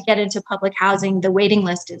to get into public housing, the waiting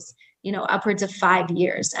list is upwards of 5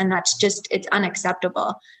 years, and it's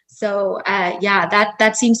unacceptable. So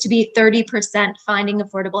that seems to be 30%. Finding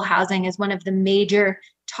affordable housing is one of the major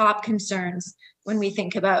top concerns when we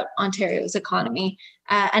think about Ontario's economy.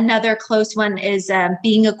 Another close one is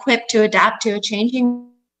being equipped to adapt to a changing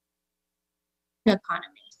economy.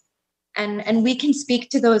 And we can speak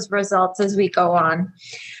to those results as we go on.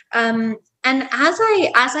 And as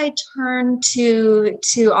I turn to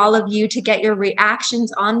all of you to get your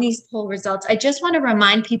reactions on these poll results, I just want to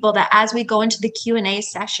remind people that as we go into the Q&A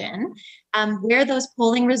session, where those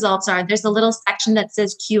polling results are, there's a little section that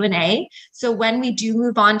says Q&A. So when we do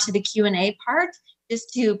move on to the Q&A part,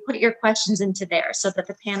 just to put your questions into there so that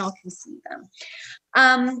the panel can see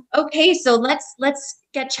them. Okay, so let's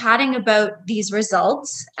get chatting about these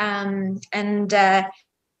results.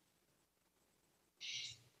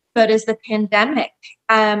 But is the pandemic.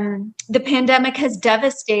 The pandemic has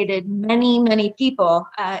devastated many people.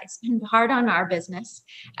 It's been hard on our business.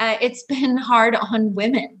 It's been hard on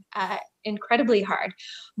women, incredibly hard.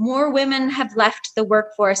 More women have left the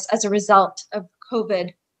workforce as a result of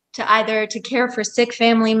COVID to care for sick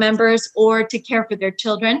family members or to care for their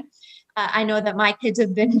children. I know that my kids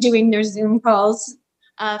have been doing their Zoom calls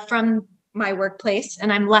from my workplace,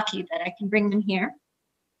 and I'm lucky that I can bring them here.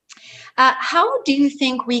 How do you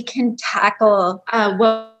think we can tackle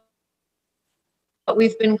what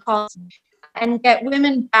we've been called and get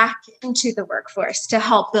women back into the workforce to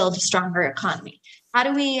help build a stronger economy? How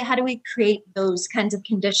do we create those kinds of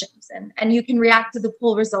conditions? And you can react to the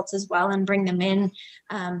poll results as well and bring them in.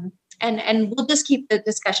 And we'll just keep the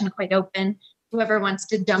discussion quite open. Whoever wants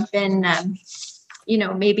to jump in,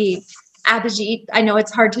 maybe Abhijeet. I know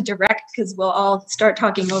it's hard to direct because we'll all start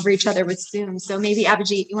talking over each other with Zoom. So maybe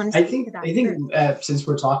Abhijeet, you want to speak to that? I think since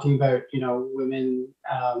we're talking about women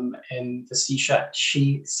and the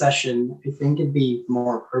she session, I think it'd be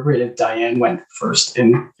more appropriate if Dianne went first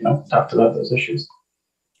and talked about those issues.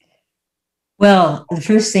 Well, the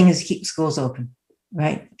first thing is keep schools open,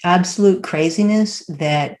 right? Absolute craziness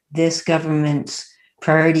that this government's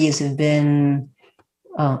priorities have been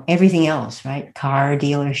everything else, right? Car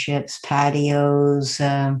dealerships, patios,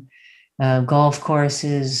 golf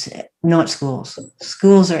courses, not schools.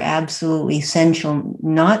 Schools are absolutely essential.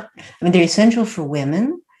 They're essential for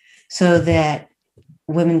women so that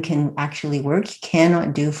women can actually work. You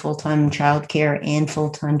cannot do full-time childcare and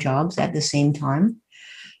full-time jobs at the same time.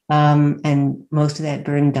 And most of that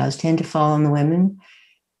burden does tend to fall on the women.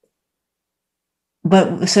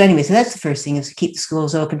 But so that's the first thing, is to keep the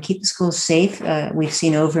schools open, keep the schools safe. We've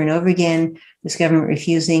seen over and over again this government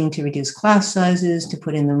refusing to reduce class sizes, to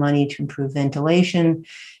put in the money to improve ventilation,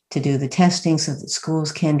 to do the testing so that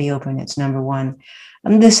schools can be open. That's number one.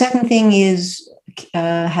 The second thing is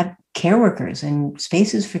have care workers and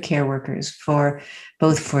spaces for care workers for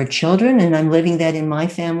both for children, and I'm living that in my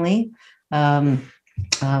family.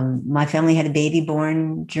 My family had a baby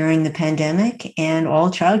born during the pandemic, and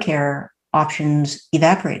all childcare options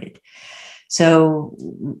evaporated. So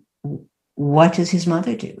what does his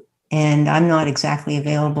mother do? And I'm not exactly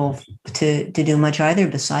available to do much either,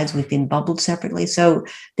 besides we've been bubbled separately. So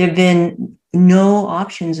there have been no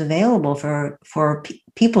options available for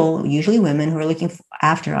people, usually women, who are looking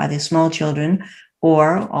after either small children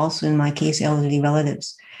or, also in my case, elderly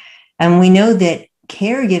relatives. And we know that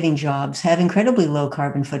caregiving jobs have incredibly low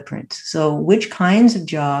carbon footprints. So which kinds of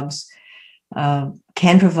jobs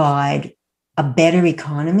can provide a better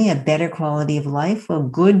economy, a better quality of life? Well,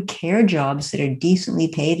 good care jobs that are decently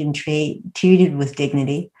paid and treated with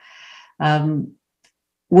dignity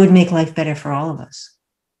would make life better for all of us.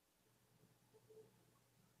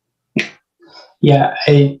 Yeah,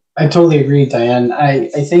 I totally agree, Dianne. I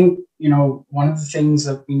think, one of the things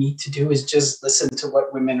that we need to do is just listen to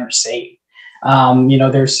what women are saying.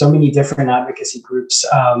 There's so many different advocacy groups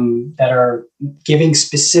that are giving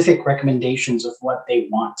specific recommendations of what they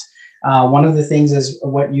want. One of the things is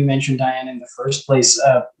what you mentioned, Dianne, in the first place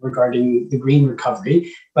regarding the green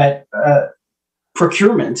recovery, but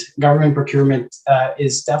government procurement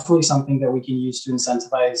is definitely something that we can use to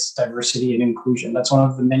incentivize diversity and inclusion. That's one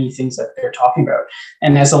of the many things that they're talking about.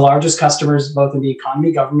 And as the largest customers, both in the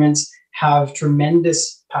economy, governments have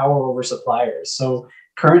tremendous power over suppliers. So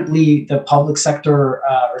currently, the public sector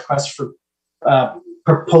requests for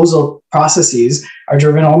proposal processes are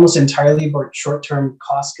driven almost entirely by short-term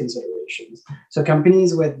cost considerations. So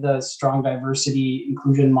companies with the strong diversity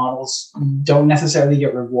inclusion models don't necessarily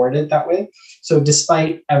get rewarded that way. So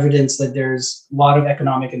despite evidence that there's a lot of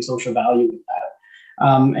economic and social value in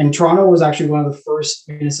that. And Toronto was actually one of the first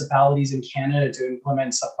municipalities in Canada to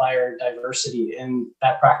implement supplier diversity, and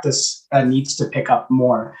that practice needs to pick up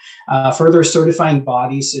more. Further, certifying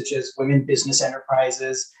bodies such as Women Business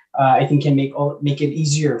Enterprises, I think, can make it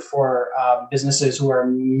easier for businesses who are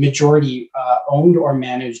majority owned or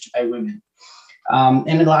managed by women. And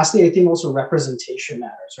then lastly, I think also representation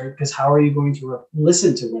matters, right? Because how are you going to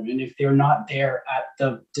listen to women if they're not there at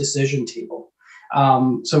the decision table?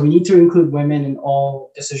 So we need to include women in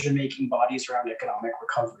all decision-making bodies around economic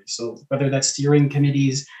recovery. So whether that's steering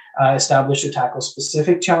committees established to tackle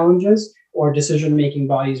specific challenges, or decision-making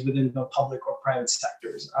bodies within the public or private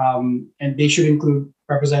sectors. And they should include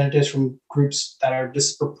representatives from groups that are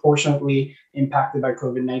disproportionately impacted by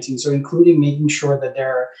COVID-19. So including making sure that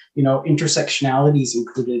there are, intersectionalities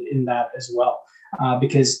included in that as well,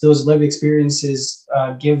 because those lived experiences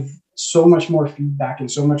give so much more feedback and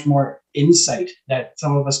so much more insight that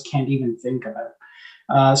some of us can't even think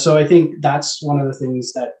about. So I think that's one of the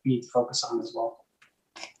things that we need to focus on as well.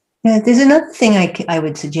 Yeah, there's another thing I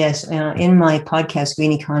would suggest. In my podcast,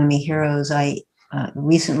 Green Economy Heroes, I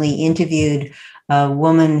recently interviewed a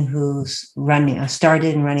woman who's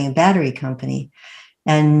started and running a battery company.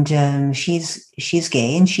 And she's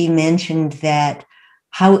gay, and she mentioned that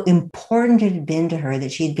how important it had been to her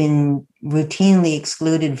that she'd been routinely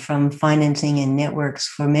excluded from financing and networks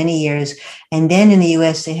for many years. And then in the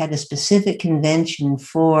US, they had a specific convention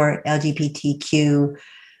for LGBTQ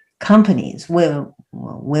companies,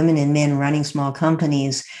 women and men running small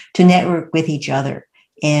companies, to network with each other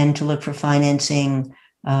and to look for financing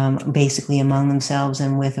basically among themselves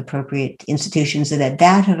and with appropriate institutions so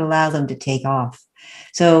that would allow them to take off.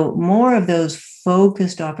 So more of those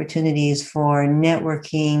focused opportunities for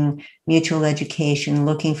networking, mutual education,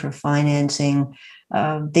 looking for financing,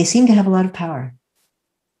 they seem to have a lot of power.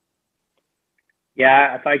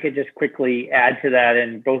 Yeah, if I could just quickly add to that,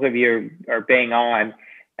 and both of you are bang on,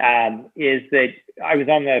 is that I was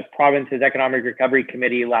on the province's Economic Recovery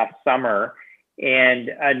Committee last summer, and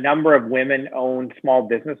a number of women-owned small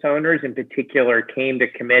business owners in particular came to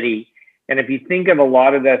committee. And if you think of a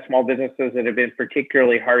lot of the small businesses that have been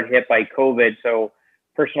particularly hard hit by COVID, so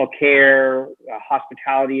personal care,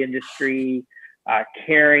 hospitality industry,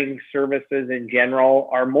 caring services in general,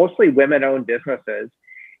 are mostly women-owned businesses.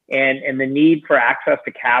 And the need for access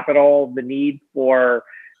to capital, the need for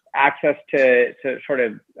access to sort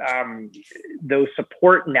of those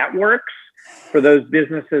support networks for those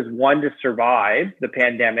businesses, one, to survive the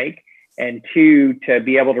pandemic, and two, to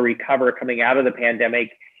be able to recover coming out of the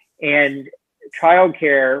pandemic. And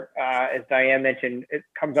childcare, as Dianne mentioned, it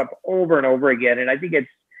comes up over and over again. And I think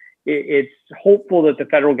it's hopeful that the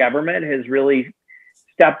federal government has really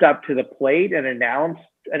stepped up to the plate and announced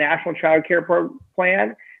a national childcare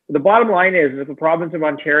plan. The bottom line is, if the province of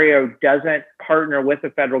Ontario doesn't partner with the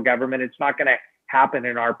federal government, it's not going to happen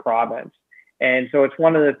in our province. And so it's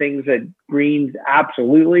one of the things that Greens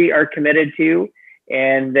absolutely are committed to,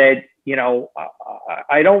 and that, you know,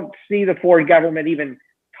 I don't see the Ford government even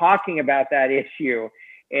talking about that issue.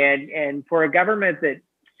 And for a government that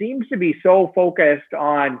seems to be so focused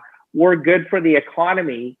on we're good for the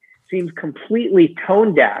economy, seems completely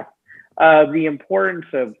tone deaf of the importance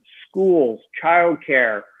of schools,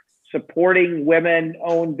 childcare, supporting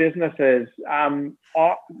women-owned businesses,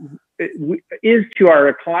 is to our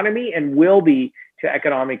economy and will be to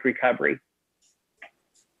economic recovery.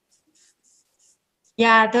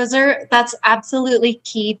 Yeah, that's absolutely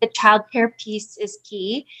key. The childcare piece is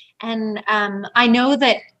key. And I know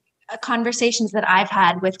that conversations that I've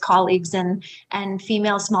had with colleagues and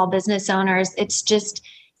female small business owners, it's just,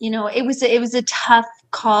 you know, it was a tough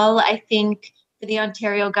call, I think, for the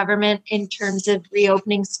Ontario government in terms of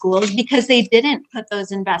reopening schools, because they didn't put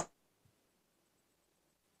those investments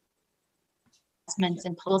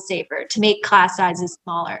in Pull Saver to make class sizes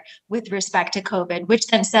smaller with respect to COVID, which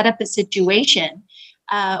then set up a situation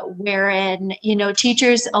wherein, you know,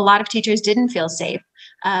 a lot of teachers didn't feel safe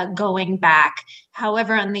going back.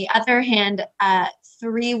 However, on the other hand,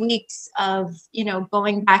 3 weeks of, you know,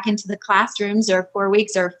 going back into the classrooms, or 4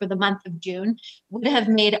 weeks, or for the month of June, would have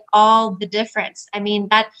made all the difference. I mean,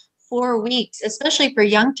 that 4 weeks, especially for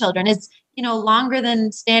young children, is, you know, longer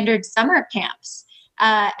than standard summer camps.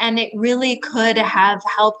 And it really could have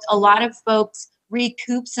helped a lot of folks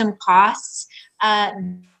recoup some costs that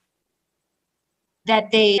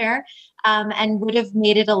they share, and would have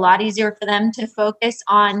made it a lot easier for them to focus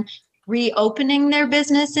on reopening their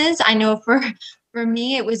businesses. I know for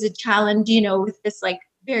me, it was a challenge, you know, with this like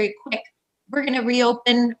very quick, we're going to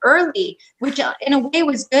reopen early, which in a way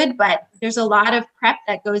was good, but there's a lot of prep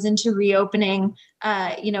that goes into reopening.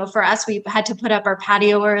 You know, for us, we had to put up our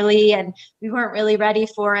patio early and we weren't really ready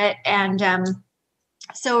for it. And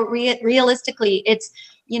so realistically, it's,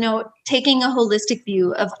 you know, taking a holistic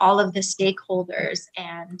view of all of the stakeholders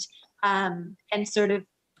and sort of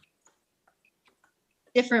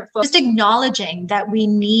different folks, just acknowledging that we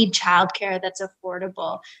need childcare that's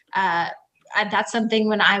affordable. That's something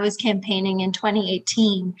when I was campaigning in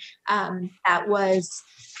 2018, that was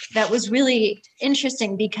really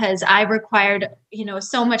interesting, because I required, you know,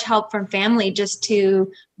 so much help from family just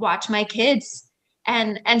to watch my kids.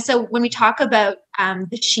 And so when we talk about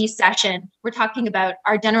the She session, we're talking about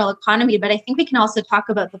our general economy, but I think we can also talk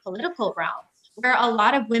about the political realm, where a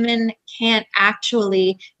lot of women can't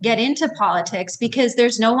actually get into politics because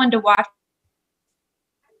there's no one to watch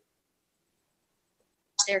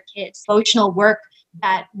their kids. Emotional work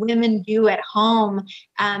that women do at home,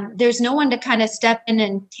 there's no one to kind of step in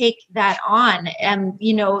and take that on.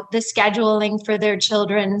 You know, the scheduling for their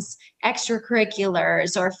children's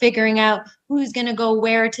extracurriculars, or figuring out who's going to go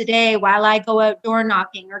where today while I go out door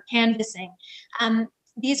knocking or canvassing.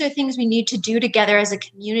 These are things we need to do together as a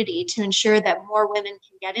community to ensure that more women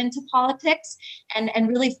can get into politics and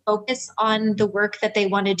really focus on the work that they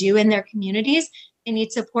want to do in their communities. They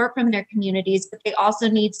need support from their communities, but they also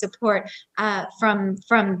need support from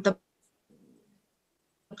the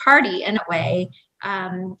party in a way,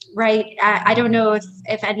 right? I don't know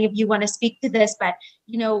if any of you want to speak to this, but,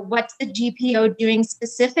 you know, what's the GPO doing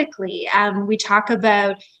specifically? We talk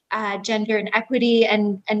about gender and equity,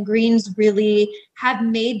 and Greens really have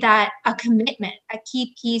made that a commitment, a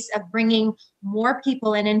key piece of bringing more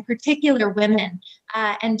people in particular women,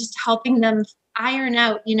 and just helping them iron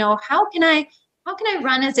out, how can I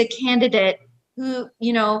run as a candidate who,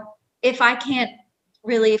 if I can't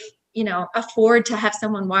really, afford to have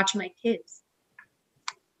someone watch my kids.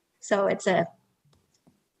 So it's a.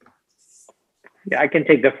 Yeah, I can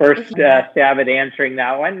take the first stab at answering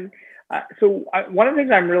that one. One of the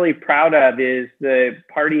things I'm really proud of is the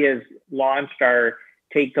party has launched our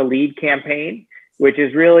Take the Lead campaign, which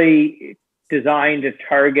is really designed to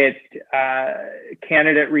target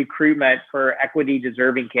candidate recruitment for equity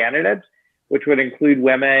deserving candidates, which would include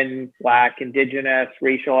women, Black, Indigenous,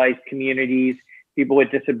 racialized communities, people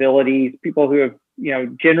with disabilities, people who have,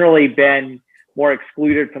 generally been more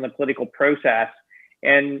excluded from the political process.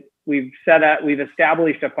 And we've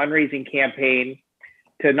established a fundraising campaign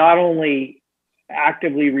to not only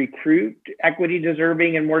actively recruit equity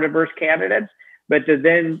deserving and more diverse candidates, but to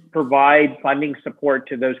then provide funding support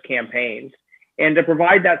to those campaigns and to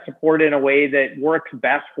provide that support in a way that works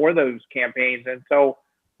best for those campaigns. And so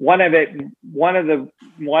one of the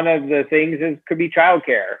things could be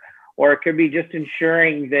childcare, or it could be just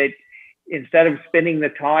ensuring that instead of spending the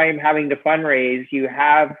time having to fundraise, you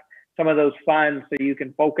have some of those funds so you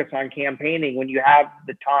can focus on campaigning when you have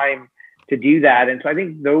the time to do that. And so I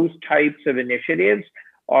think those types of initiatives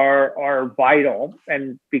are vital.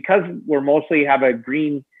 And because we're mostly have a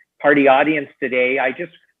Green Party audience today, I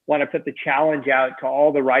just want to put the challenge out to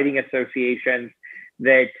all the riding associations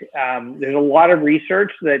that there's a lot of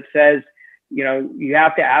research that says, you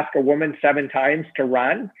have to ask a woman 7 times to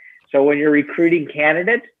run. So when you're recruiting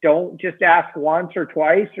candidates, don't just ask once or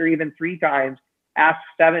twice or even 3 times, ask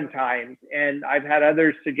 7 times. And I've had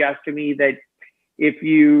others suggest to me that if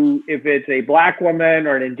it's a Black woman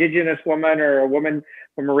or an Indigenous woman or a woman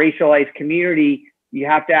from a racialized community, you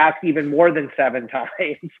have to ask even more than 7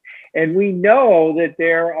 times. And we know that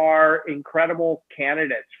there are incredible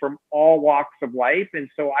candidates from all walks of life. And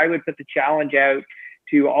so I would put the challenge out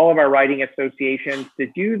to all of our riding associations to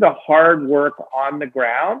do the hard work on the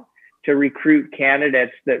ground to recruit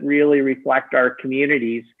candidates that really reflect our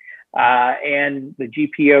communities. And the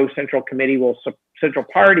GPO Central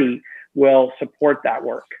Party will support that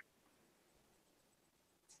work.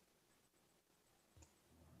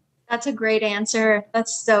 That's a great answer.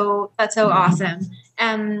 That's so awesome.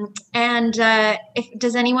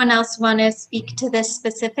 Does anyone else want to speak to this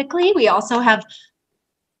specifically? We also have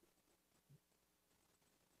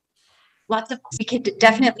lots of, we could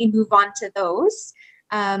definitely move on to those.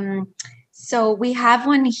 So we have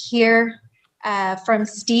one here from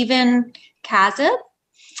Stephen Kazib.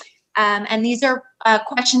 And these are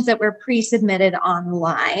questions that were pre-submitted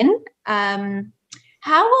online.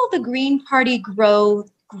 How will the Green Party grow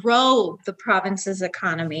the province's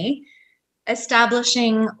economy,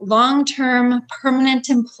 establishing long-term permanent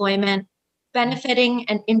employment, benefiting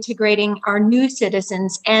and integrating our new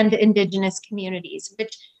citizens and Indigenous communities,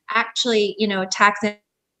 which actually, tax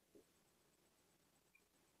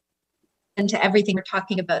into everything. We're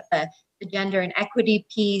talking about the gender and equity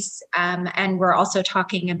piece, and we're also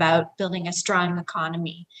talking about building a strong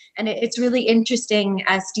economy. And it's really interesting,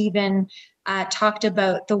 as Stephen talked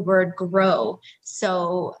about the word grow.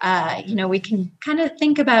 So, we can kind of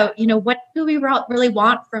think about, what do we really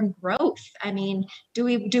want from growth? I mean, do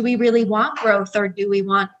we really want growth, or do we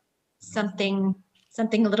want something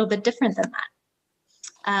a little bit different than that?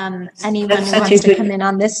 Anyone who wants to come in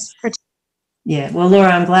on this? Yeah, well,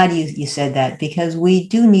 Laura, I'm glad you said that, because we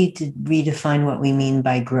do need to redefine what we mean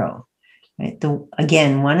by grow. Right?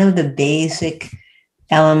 Again, one of the basic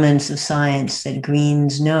elements of science that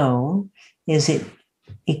Greens know is it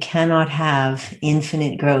cannot have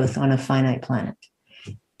infinite growth on a finite planet.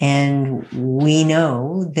 And we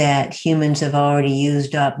know that humans have already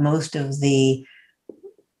used up most of the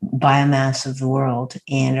biomass of the world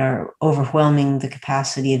and are overwhelming the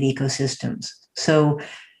capacity of ecosystems. So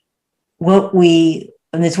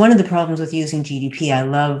and it's one of the problems with using GDP. I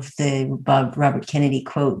love the Robert Kennedy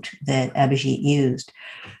quote that Abhijeet used.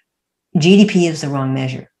 GDP is the wrong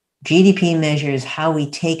measure. GDP measures how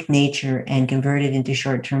we take nature and convert it into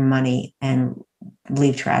short-term money and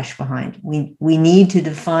leave trash behind. We need to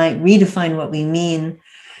redefine what we mean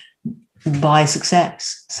by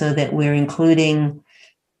success, so that we're including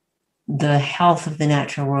the health of the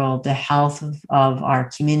natural world, the health of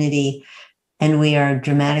our community, and we are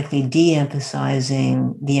dramatically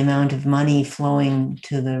de-emphasizing the amount of money flowing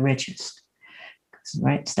to the richest,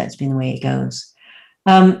 right? So that's been the way it goes.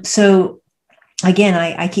 So again,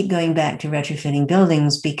 I keep going back to retrofitting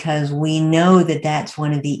buildings, because we know that that's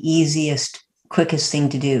one of the easiest quickest thing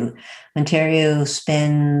to do. Ontario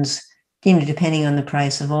spends, depending on the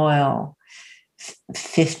price of oil,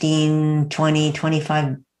 15, 20,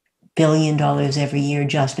 25 billion dollars every year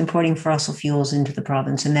just importing fossil fuels into the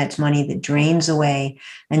province. And that's money that drains away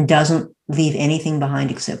and doesn't leave anything behind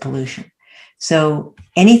except pollution. So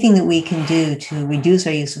anything that we can do to reduce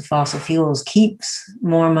our use of fossil fuels keeps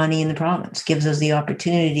more money in the province, gives us the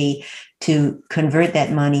opportunity to convert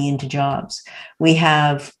that money into jobs. We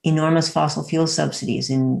have enormous fossil fuel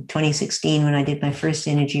subsidies. In 2016, when I did my first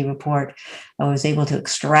energy report, I was able to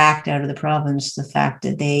extract out of the province the fact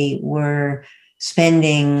that they were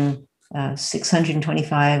spending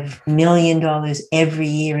 $625 million every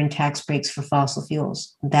year in tax breaks for fossil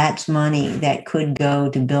fuels. That's money that could go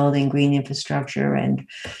to building green infrastructure and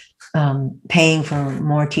paying for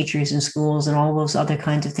more teachers in schools and all those other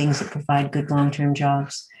kinds of things that provide good long-term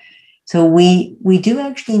jobs. So we do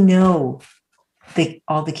actually know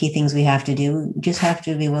all the key things we have to do. We just have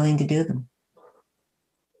to be willing to do them.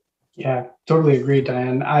 Yeah, totally agree,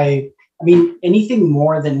 Dianne. I mean, anything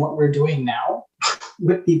more than what we're doing now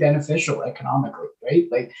would be beneficial economically, right?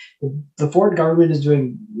 Like the Ford government is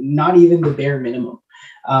doing not even the bare minimum.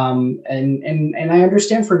 And I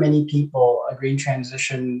understand for many people, a green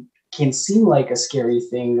transition can seem like a scary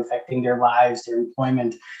thing affecting their lives, their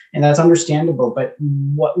employment, and that's understandable. But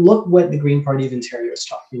look what the Green Party of Ontario is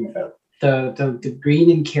talking about. The green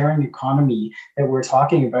and caring economy that we're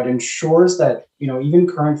talking about ensures that, even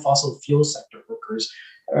current fossil fuel sector workers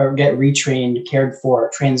get retrained, cared for,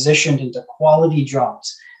 transitioned into quality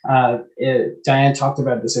jobs. Dianne talked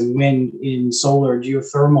about this in wind, in solar,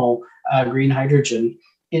 geothermal, green hydrogen.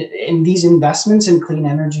 In these investments in clean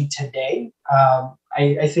energy today,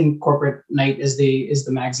 I think Corporate Knight is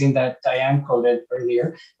the magazine that Dianne quoted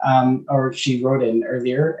earlier, or she wrote in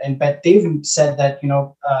earlier, but they've said that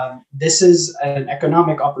this is an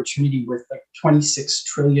economic opportunity worth like $26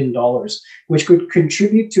 trillion, which could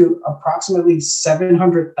contribute to approximately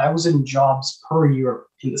 700,000 jobs per year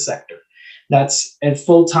in the sector. That's at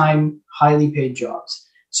full-time, highly paid jobs.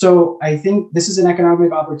 So I think this is an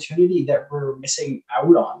economic opportunity that we're missing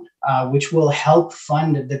out on, which will help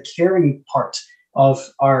fund the caring part of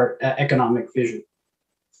our economic vision.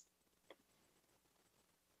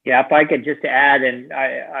 Yeah, if I could just add, and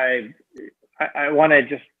I want to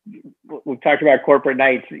just, we've talked about Corporate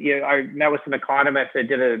Knights. I met with some economists that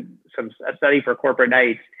did a study for Corporate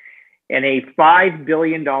Knights, and a $5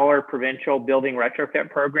 billion provincial building retrofit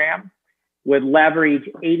program would leverage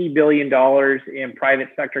 $80 billion in private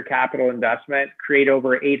sector capital investment, create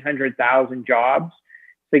over 800,000 jobs,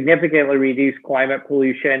 significantly reduce climate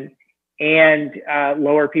pollution, and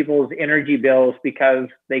lower people's energy bills because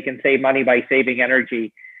they can save money by saving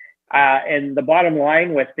energy. And the bottom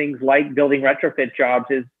line with things like building retrofit jobs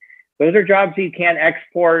is those are jobs you can't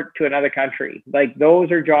export to another country. Like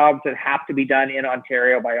those are jobs that have to be done in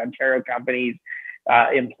Ontario by Ontario companies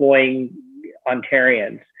employing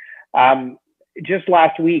Ontarians. Just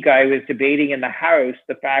last week, I was debating in the House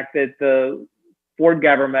the fact that the Ford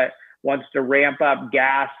government wants to ramp up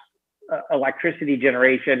gas electricity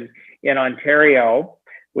generation in Ontario,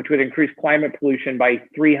 which would increase climate pollution by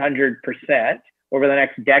 300% over the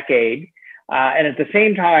next decade. And at the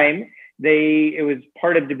same time, it was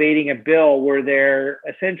part of debating a bill where they're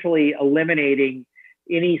essentially eliminating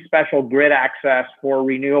any special grid access for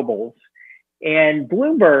renewables. And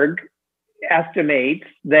Bloomberg estimates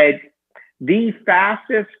that the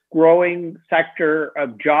fastest growing sector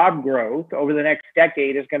of job growth over the next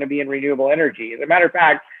decade is going to be in renewable energy. As a matter of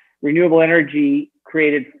fact, renewable energy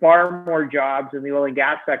created far more jobs in the oil and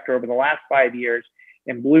gas sector over the last 5 years,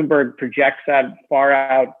 and Bloomberg projects that far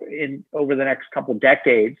out over the next couple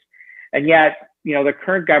decades. And yet, the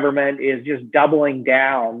current government is just doubling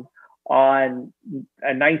down on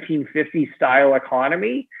a 1950s style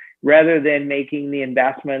economy rather than making the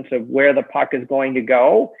investments of where the puck is going to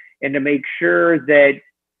go, and to make sure that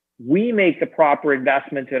we make the proper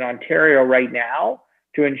investments in Ontario right now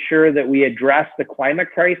to ensure that we address the climate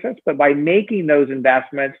crisis. But by making those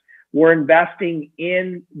investments, we're investing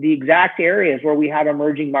in the exact areas where we have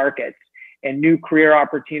emerging markets and new career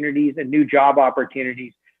opportunities and new job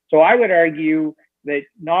opportunities. So I would argue that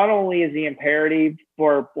not only is the imperative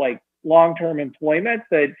for like long-term employment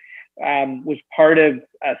that was part of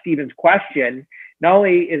Stephen's question, not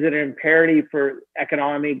only is it an imperative for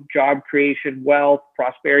economic job creation, wealth,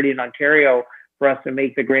 prosperity in Ontario for us to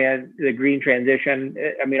make the green transition.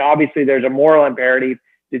 I mean, obviously there's a moral imperative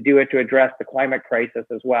to do it to address the climate crisis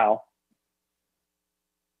as well.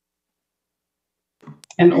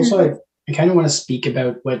 And also, I kind of want to speak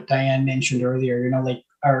about what Dianne mentioned earlier.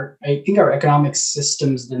 I think our economic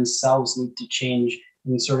systems themselves need to change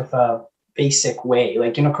in sort of a basic way.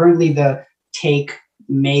 Like, currently the take,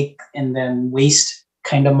 make, and then waste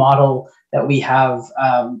kind of model that we have,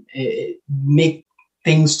 make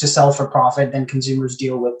things to sell for profit, then consumers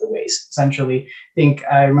deal with the waste. Essentially,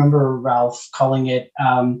 I remember Ralph calling it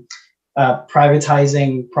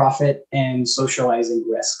privatizing profit and socializing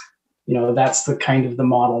risk. That's the kind of the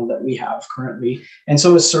model that we have currently. And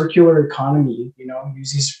so a circular economy,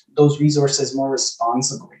 uses those resources more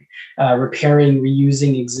responsibly, repairing,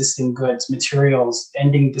 reusing existing goods, materials,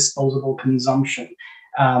 ending disposable consumption.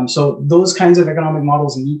 So those kinds of economic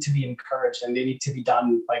models need to be encouraged, and they need to be done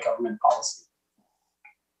by government policy.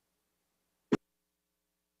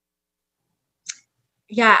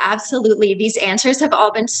 Yeah, absolutely. These answers have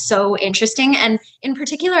all been so interesting. And in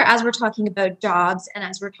particular, as we're talking about jobs and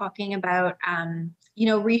as we're talking about,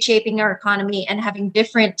 reshaping our economy and having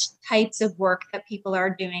different types of work that people are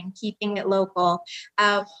doing, keeping it local.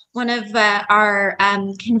 One of our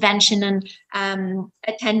convention and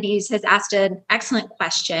attendees has asked an excellent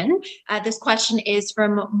question. This question is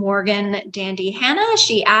from Morgan Dandy Hannah.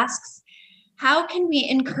 She asks, how can we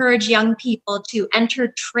encourage young people to enter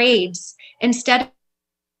trades instead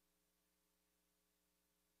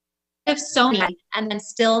of Sony and then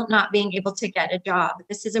still not being able to get a job?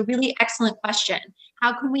 This is a really excellent question.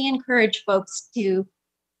 How can we encourage folks to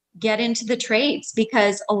get into the trades?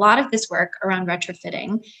 Because a lot of this work around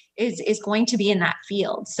retrofitting is going to be in that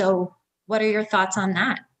field. So what are your thoughts on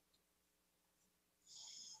that?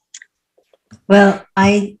 Well,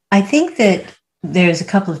 I think that there's a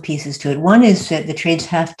couple of pieces to it. One is that the trades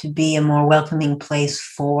have to be a more welcoming place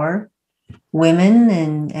for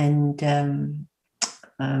women and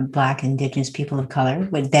Black, Indigenous people of color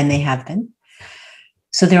than they have been.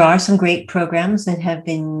 So there are some great programs that have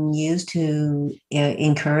been used to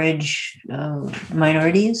encourage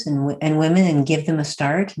minorities and women and give them a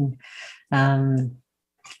start, and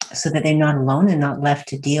so that they're not alone and not left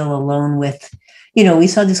to deal alone with, we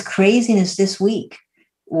saw this craziness this week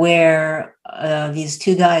where these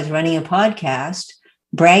two guys running a podcast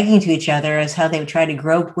bragging to each other as how they would try to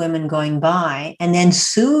grope women going by, and then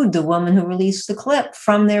sued the woman who released the clip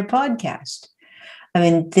from their podcast. I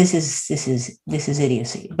mean, this is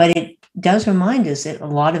idiocy, but it does remind us that a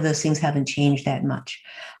lot of those things haven't changed that much.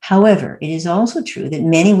 However, it is also true that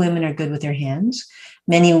many women are good with their hands.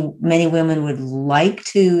 Many women would like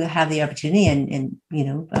to have the opportunity, and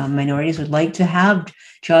minorities would like to have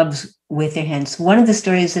jobs with their hands. One of the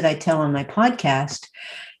stories that I tell on my podcast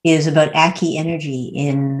is about Aki Energy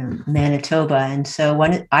in Manitoba. And so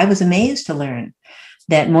I was amazed to learn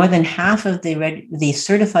that more than half of the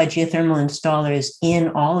certified geothermal installers in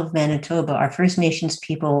all of Manitoba are First Nations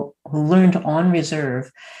people who learned on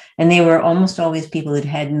reserve. And they were almost always people that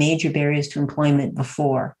had major barriers to employment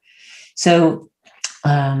before. So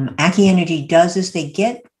Aki Energy does this. They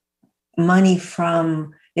get money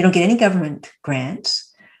they don't get any government grants.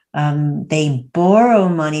 They borrow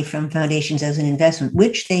money from foundations as an investment,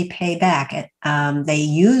 which they pay back. They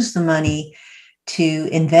use the money to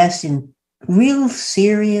invest in real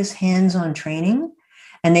serious hands-on training,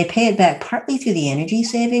 and they pay it back partly through the energy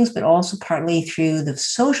savings, but also partly through the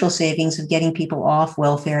social savings of getting people off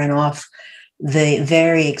welfare and off the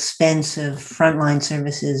very expensive frontline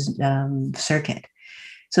services circuit.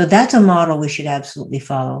 So that's a model we should absolutely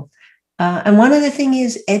follow. And one other thing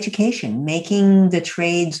is education, making the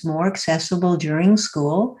trades more accessible during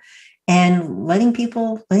school and letting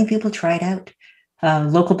people try it out.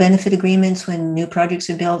 Local benefit agreements when new projects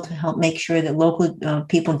are built to help make sure that local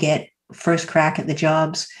people get first crack at the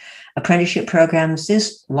jobs, apprenticeship programs.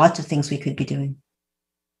 There's lots of things we could be doing.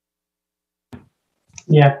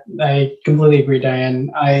 Yeah, I completely agree,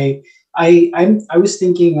 Dianne. I was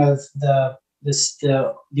thinking of the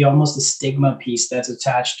almost the stigma piece that's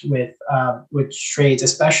attached with trades,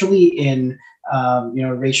 especially in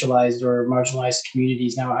racialized or marginalized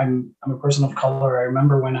communities. Now, I'm a person of color. I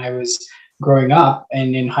remember when I was growing up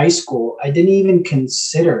and in high school, I didn't even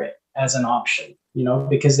consider it as an option,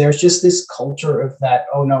 because there's just this culture of that,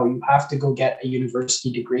 oh no, you have to go get a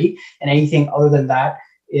university degree, and anything other than that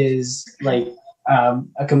is like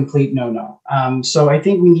a complete no-no. So I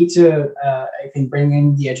think we need to, bring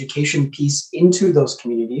in the education piece into those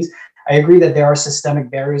communities. I agree that there are systemic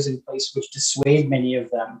barriers in place which dissuade many of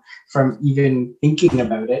them from even thinking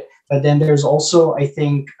about it. But then there's also, I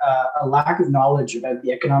think, a lack of knowledge about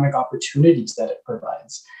the economic opportunities that it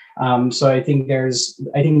provides. So I think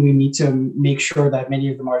we need to make sure that many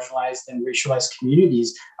of the marginalized and racialized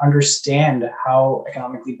communities understand how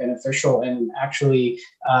economically beneficial and actually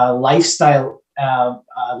lifestyle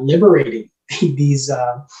liberating these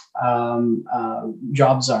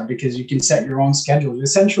jobs are, because you can set your own schedule. You're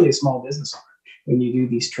essentially a small business owner. when you do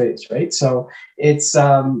these trades, right? So it's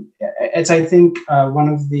I think one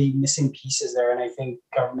of the missing pieces there, and I think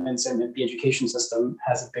governments and the education system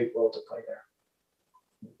has a big role to play there.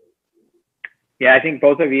 Yeah, I think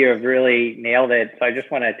both of you have really nailed it. So I just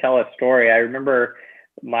want to tell a story. I remember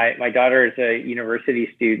my daughter is a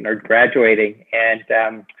university student or graduating,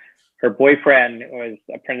 and her boyfriend was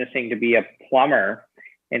apprenticing to be a plumber.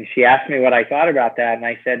 And she asked me what I thought about that. And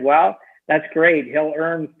I said, well, that's great. He'll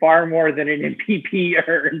earn far more than an MPP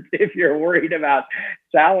earns if you're worried about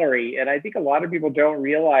salary. And I think a lot of people don't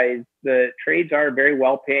realize the trades are very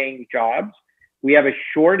well-paying jobs. We have a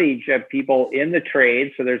shortage of people in the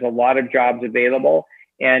trades, so there's a lot of jobs available.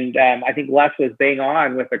 And I think Les was bang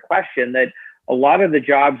on with the question that a lot of the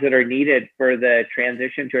jobs that are needed for the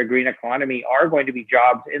transition to a green economy are going to be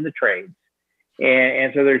jobs in the trades.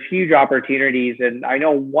 And so there's huge opportunities. And I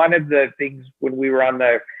know one of the things when we were on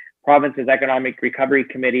the province's economic recovery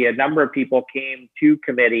committee, a number of people came to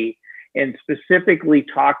committee and specifically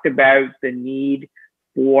talked about the need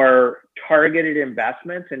for targeted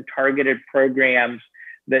investments and targeted programs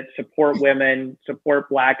that support women, support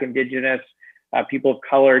Black, Indigenous, people of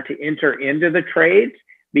color to enter into the trades,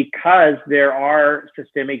 because there are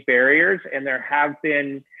systemic barriers and there have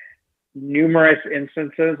been numerous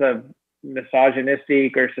instances of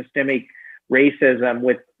misogynistic or systemic racism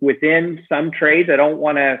within some trades. I don't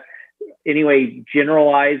want to anyway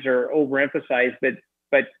generalize or overemphasize,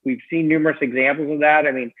 but we've seen numerous examples of that.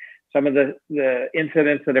 I mean, some of the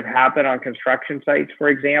incidents that have happened on construction sites, for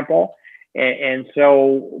example. And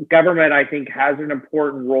so government, I think, has an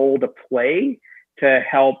important role to play to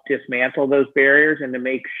help dismantle those barriers and to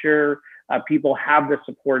make sure people have the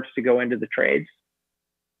supports to go into the trades.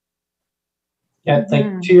 Yeah,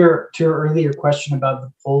 like to your earlier question about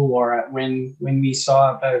the poll, Laura, when we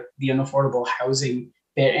saw about the unaffordable housing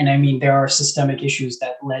bit, and I mean there are systemic issues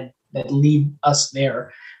that lead us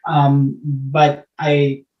there. But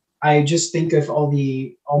I just think of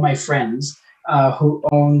all my friends who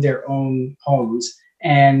own their own homes,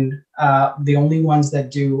 and the only ones that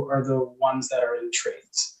do are the ones that are in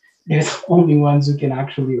trades. They're the only ones who can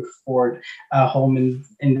actually afford a home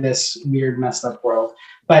in this weird, messed up world.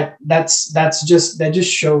 But that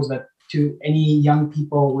just shows that to any young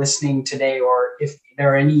people listening today, or if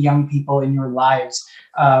there are any young people in your lives,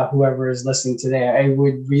 whoever is listening today, I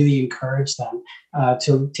would really encourage them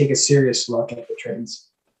to take a serious look at the trades.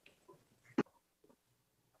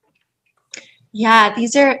 Yeah,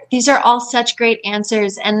 these are all such great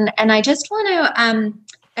answers, and I just want to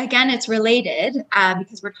again, it's related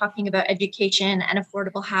because we're talking about education and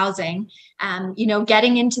affordable housing. You know,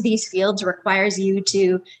 getting into these fields requires you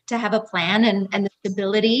to have a plan and the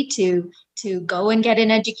stability to go and get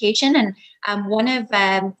an education. And one of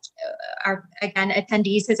our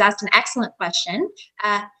attendees has asked an excellent question.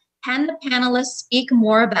 Can the panelists speak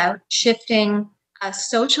more about shifting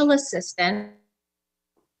social assistance,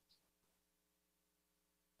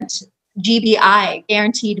 GBI,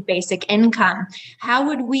 guaranteed basic income? How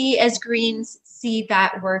would we as Greens see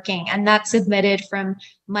that working? And that's submitted from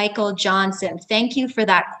Michael Johnson. Thank you for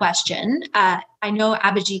that question. I know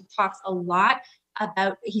Abhijeet talks a lot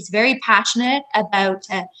about, he's very passionate about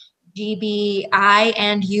GBI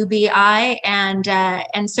and UBI,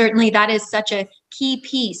 and certainly that is such a key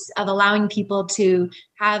piece of allowing people to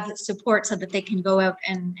have support so that they can go out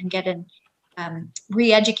and get in.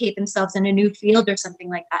 Re-educate themselves in a new field or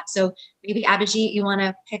something like that. So maybe Abhijeet, you want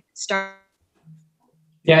to start?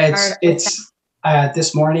 Yeah, it's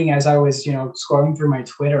this morning as I was scrolling through my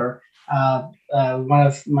Twitter, one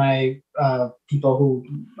of my people who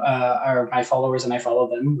are my followers, and I follow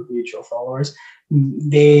them, mutual followers,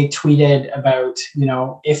 they tweeted about,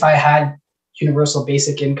 if I had universal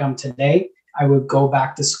basic income today, I would go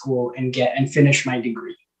back to school and finish my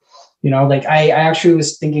degree. I actually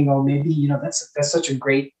was thinking, oh, maybe, that's such a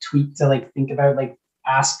great tweet to think about,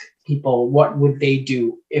 ask people what would they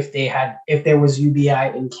do if there was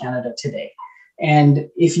UBI in Canada today. And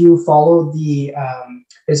if you follow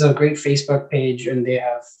there's a great Facebook page, and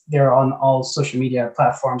they're on all social media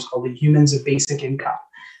platforms, called the Humans of Basic Income,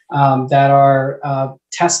 that are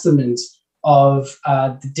testaments of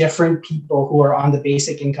the different people who are on the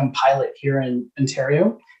basic income pilot here in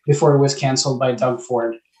Ontario before it was canceled by Doug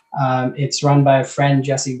Ford. It's run by a friend,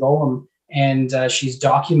 Jessie Golem, and she's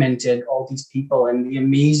documented all these people and the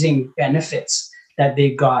amazing benefits that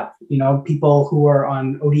they got. People who are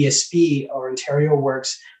on ODSP or Ontario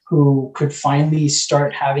Works who could finally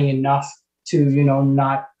start having enough to,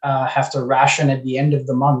 not have to ration at the end of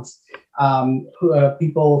the month.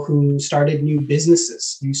 People who started new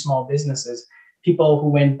small businesses, people who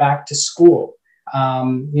went back to school.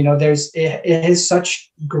 It has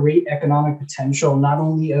such great economic potential, not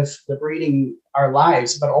only of liberating our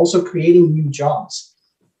lives, but also creating new jobs.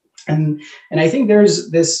 And I think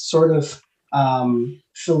there's this sort of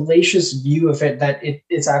fallacious view of it that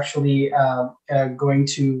it's actually going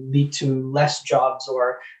to lead to less jobs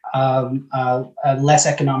or less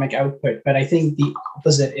economic output. But I think the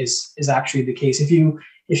opposite is actually the case. If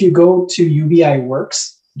you go to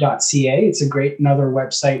ubiworks.ca, it's another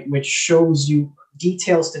website which shows you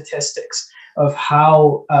detailed statistics of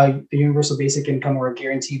how the universal basic income or a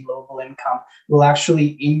guaranteed global income will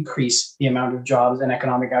actually increase the amount of jobs and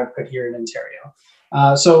economic output here in Ontario.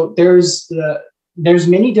 So there's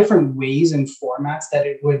many different ways and formats that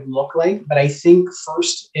it would look like, but I think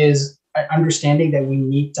first is understanding that we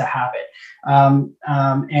need to have it. And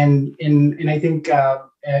I think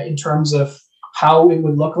in terms of how it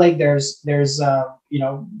would look like, there's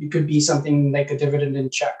it could be something like a dividend in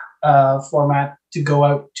check format to go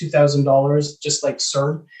out $2,000, just like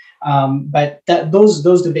CERB. But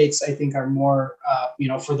those debates, I think, are more,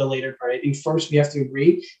 for the later part. I think first we have to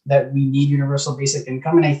agree that we need universal basic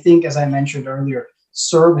income. And I think, as I mentioned earlier,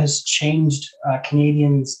 CERB has changed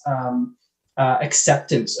Canadians'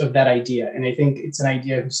 acceptance of that idea. And I think it's an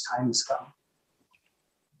idea whose time has come.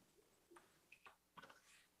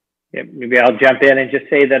 Yeah, maybe I'll jump in and just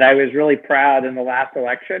say that I was really proud in the last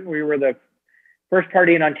election. We were the first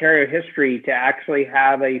party in Ontario history to actually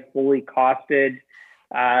have a fully costed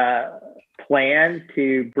plan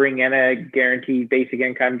to bring in a guaranteed basic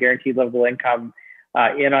income, guaranteed level income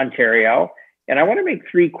in Ontario. And I want to make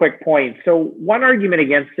 3 quick points. So one argument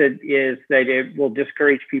against it is that it will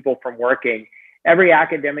discourage people from working. Every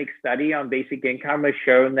academic study on basic income has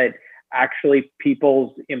shown that actually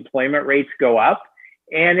people's employment rates go up.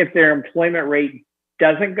 And if their employment rate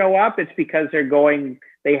doesn't go up, it's because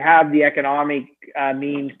they have the economic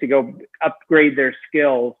means to go upgrade their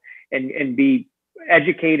skills and be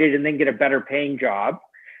educated and then get a better paying job.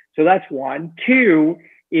 So that's one. 2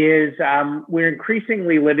 is we're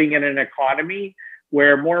increasingly living in an economy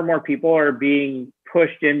where more and more people are being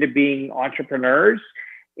pushed into being entrepreneurs.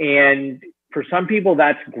 And for some people,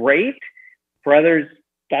 that's great. For others,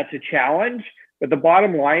 that's a challenge. But the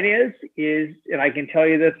bottom line is, and I can tell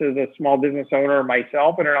you this as a small business owner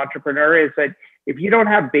myself and an entrepreneur, is that if you don't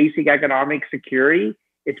have basic economic security,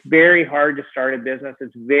 it's very hard to start a business.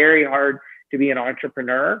 It's very hard to be an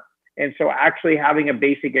entrepreneur. And so actually having a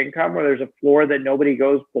basic income where there's a floor that nobody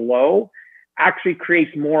goes below actually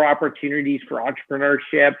creates more opportunities for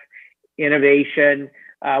entrepreneurship, innovation,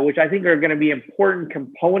 which I think are going to be important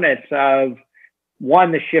components of,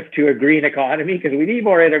 one, the shift to a green economy, because we need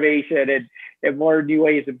more innovation and more new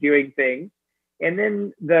ways of doing things. And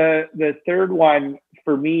then the third one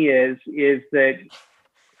for me is that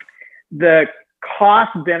the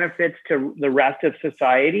cost benefits to the rest of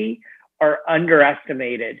society are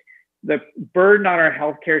underestimated. The burden on our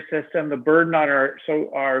healthcare system, the burden on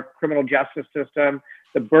our criminal justice system,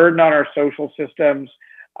 the burden on our social systems,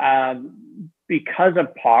 because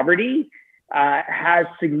of poverty, has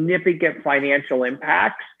significant financial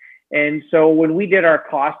impacts. And so when we did our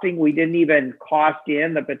costing, we didn't even cost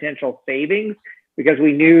in the potential savings because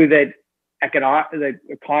we knew that the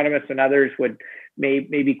economists and others would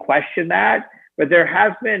maybe question that. But there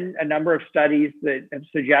has been a number of studies that have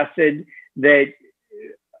suggested that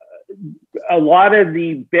a lot of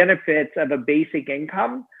the benefits of a basic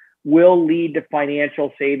income will lead to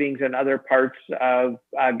financial savings in other parts of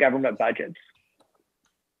government budgets.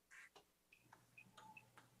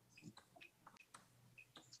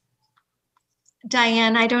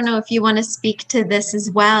 Dianne, I don't know if you want to speak to this as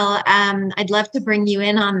well. I'd love to bring you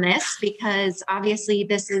in on this because obviously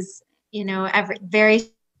this is, very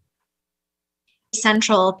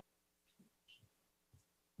central.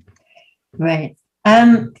 Right.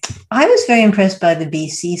 I was very impressed by the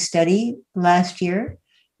BC study last year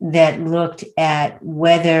that looked at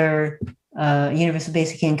whether universal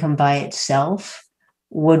basic income by itself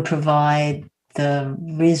would provide the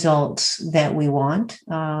results that we want.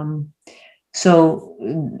 So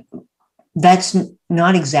that's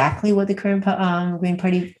not exactly what the current Green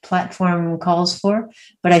Party platform calls for,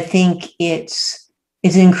 but I think it's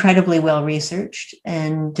incredibly well researched.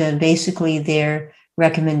 And basically their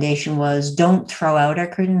recommendation was don't throw out our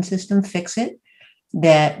current system, fix it.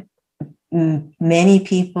 That many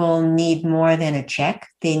people need more than a check.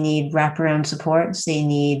 They need wraparound supports. They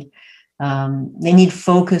need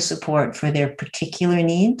focused support for their particular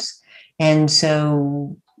needs. And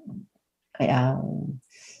so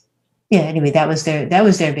anyway, that was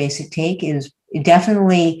their basic take. Is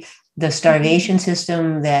definitely the starvation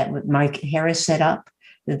system that Mike Harris set up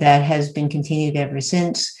that has been continued ever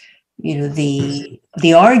since.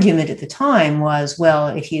 the argument at the time was, well,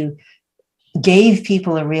 if you gave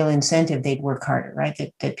people a real incentive, they'd work harder, right?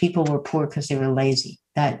 That people were poor because they were lazy.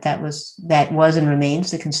 That was and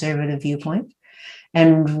remains the conservative viewpoint.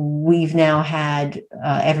 And we've now had,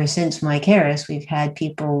 ever since Mike Harris, we've had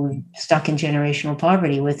people stuck in generational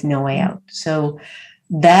poverty with no way out. So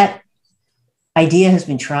that idea has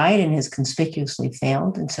been tried and has conspicuously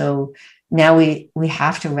failed. And so now we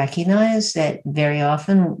have to recognize that very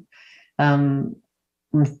often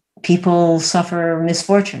people suffer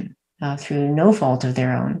misfortune through no fault of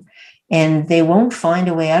their own, and they won't find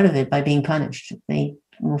a way out of it by being punished. They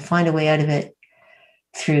will find a way out of it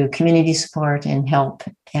through community support and help,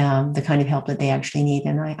 the kind of help that they actually need.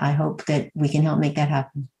 And I hope that we can help make that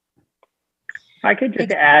happen. I could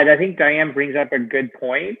just add, I think Dianne brings up a good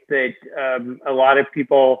point that a lot of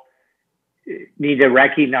people need to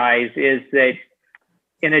recognize is that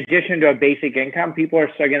in addition to a basic income, people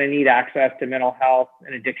are still going to need access to mental health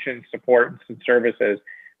and addiction support and services.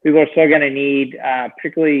 People are still going to need,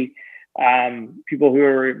 particularly people who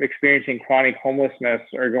are experiencing chronic homelessness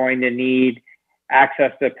are going to need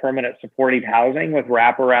access to permanent supportive housing with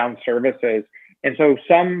wraparound services. And so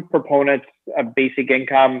some proponents of basic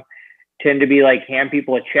income tend to be like hand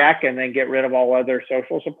people a check and then get rid of all other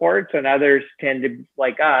social supports. And others tend to,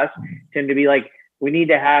 like us, tend to be like, we need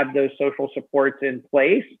to have those social supports in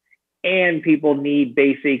place and people need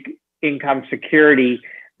basic income security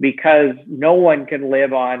because no one can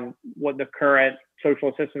live on what the current social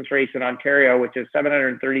assistance rates in Ontario, which is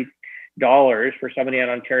 $730 for somebody in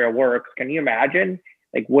Ontario works. Can you imagine?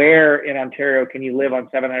 Like where in Ontario can you live on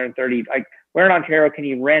 $730? Like where in Ontario can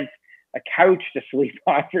you rent a couch to sleep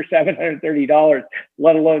on for $730,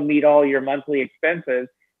 let alone meet all your monthly expenses?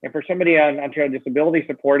 And for somebody on Ontario disability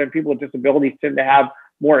support, and people with disabilities tend to have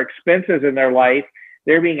more expenses in their life,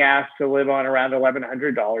 they're being asked to live on around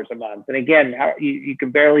 $1,100 a month. And again, you can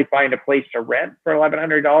barely find a place to rent for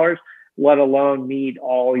 $1,100, let alone meet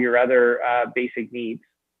all your other basic needs.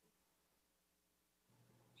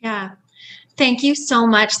 Yeah. Thank you so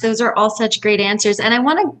much. Those are all such great answers. And I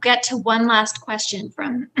want to get to one last question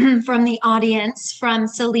from, from the audience, from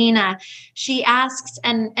Selena. She asks,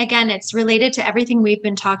 and again, it's related to everything we've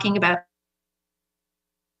been talking about.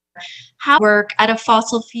 How work at a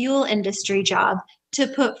fossil fuel industry job to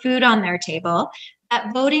put food on their table,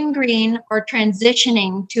 that voting green or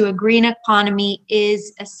transitioning to a green economy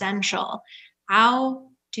is essential. How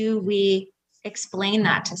do we explain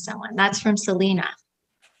that to someone? That's from Selena.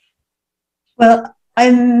 Well,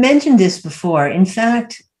 I mentioned this before. In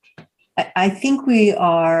fact, I think we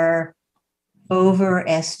are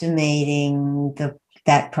overestimating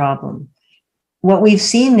that problem. What we've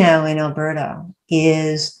seen now in Alberta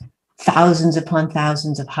is thousands upon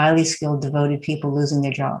thousands of highly skilled, devoted people losing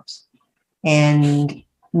their jobs and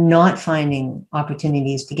not finding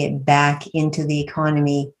opportunities to get back into the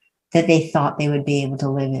economy that they thought they would be able to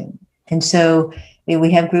live in. And so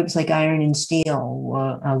we have groups like Iron and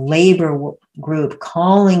Steel, a labor group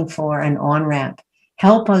calling for an on-ramp.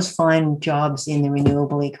 Help us find jobs in the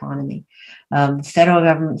renewable economy. The federal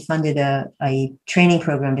government funded a training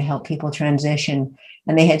program to help people transition,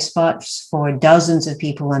 and they had spots for dozens of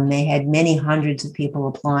people, and they had many hundreds of people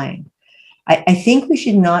applying. I think we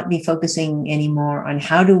should not be focusing anymore on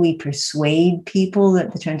how do we persuade people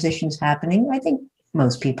that the transition is happening. I think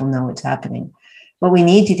most people know it's happening. What we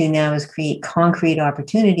need to do now is create concrete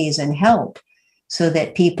opportunities and help so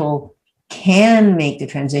that people can make the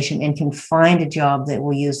transition and can find a job that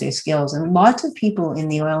will use their skills. And lots of people in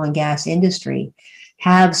the oil and gas industry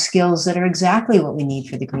have skills that are exactly what we need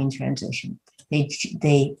for the green transition.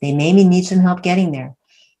 They maybe need some help getting there,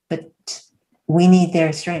 but we need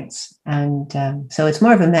their strengths. And so it's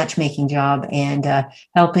more of a matchmaking job and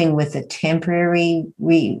helping with the temporary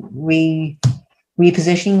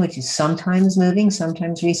repositioning, which is sometimes moving,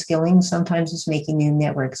 sometimes reskilling, sometimes it's making new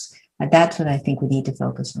networks. That's what I think we need to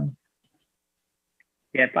focus on.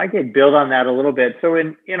 Yeah, if I could build on that a little bit. So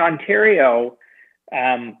in Ontario,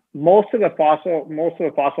 most of the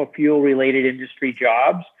fossil fuel related industry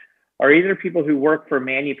jobs are either people who work for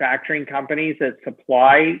manufacturing companies that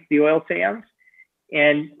supply the oil sands.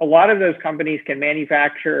 And a lot of those companies can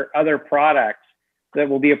manufacture other products that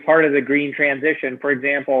will be a part of the green transition. For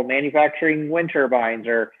example, manufacturing wind turbines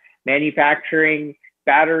or manufacturing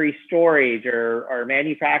battery storage or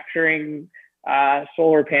manufacturing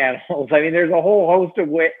solar panels. I mean, there's a whole host of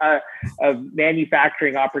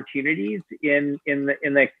manufacturing opportunities in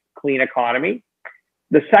the clean economy.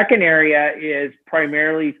 The second area is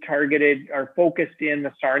primarily targeted or focused in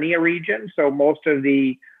the Sarnia region. So most of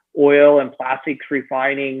the oil and plastics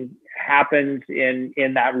refining happens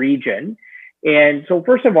in that region. And so,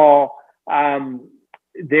 first of all,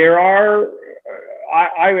 there are,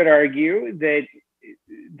 I would argue that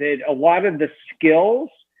a lot of the skills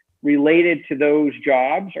related to those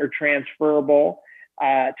jobs are transferable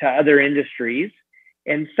to other industries.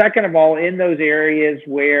 And second of all, in those areas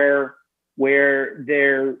where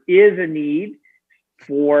there is a need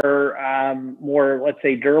for more, let's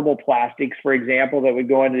say, durable plastics, for example, that would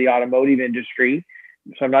go into the automotive industry.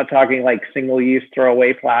 So I'm not talking like single-use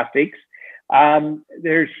throwaway plastics.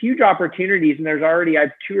 There's huge opportunities, and there's already, I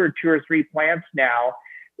have two or three plants now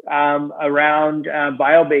around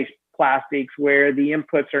bio-based plastics where the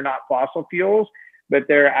inputs are not fossil fuels, but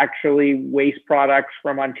they're actually waste products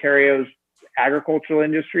from Ontario's agricultural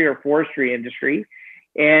industry or forestry industry.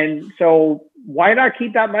 And so why not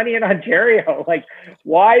keep that money in Ontario? Like,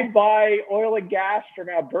 why buy oil and gas from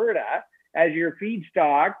Alberta as your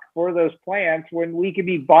feedstock for those plants when we could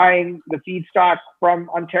be buying the feedstock from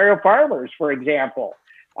Ontario farmers, for example?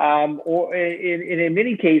 Or in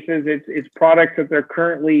many cases, it's products that they're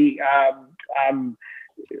currently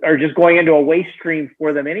are just going into a waste stream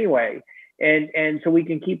for them anyway. And so we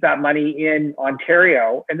can keep that money in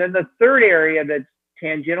Ontario. And then the third area that's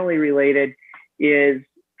tangentially related is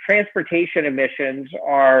transportation emissions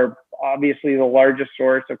are obviously the largest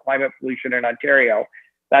source of climate pollution in Ontario.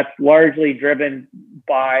 That's largely driven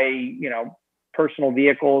by, personal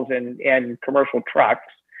vehicles and commercial trucks.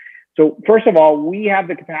 So first of all, we have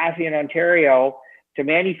the capacity in Ontario to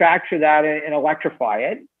manufacture that and electrify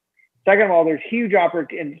it. Second of all, there's huge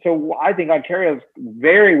opportunity. And so I think Ontario is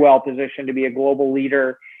very well positioned to be a global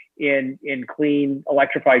leader in clean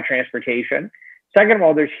electrified transportation. Second of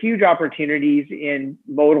all, there's huge opportunities in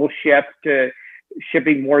modal shift to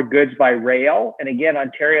shipping more goods by rail. And again,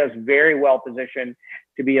 Ontario is very well positioned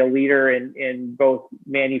to be a leader in both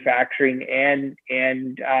manufacturing and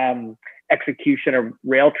execution of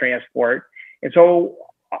rail transport. And so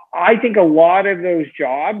I think a lot of those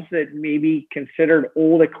jobs that may be considered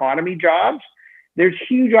old economy jobs, there's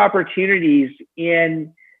huge opportunities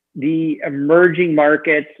in the emerging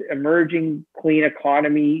markets, emerging clean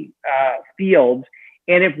economy fields.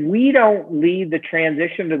 And if we don't lead the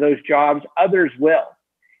transition to those jobs, others will.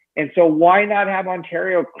 And so why not have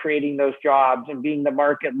Ontario creating those jobs and being the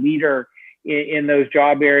market leader in those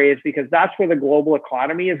job areas? Because that's where the global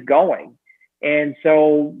economy is going. And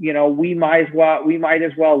so, we might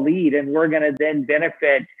as well lead, and we're going to then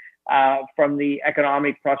benefit from the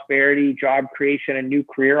economic prosperity, job creation, and new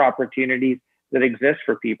career opportunities that exist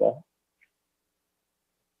for people.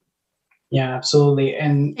 Yeah, absolutely.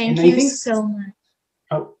 And Thank I you think, so much.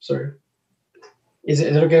 Oh, sorry. Is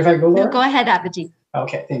it okay if I go, Laura? No, go ahead, Abhijeet.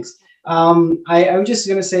 Okay, thanks. I was just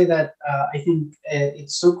going to say that I think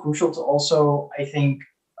it's so crucial to also, I think,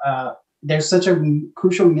 there's such a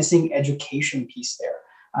crucial missing education piece there,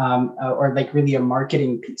 or like really a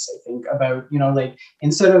marketing piece, I think, about, like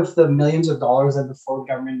instead of the millions of dollars that the Ford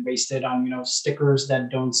government wasted on, stickers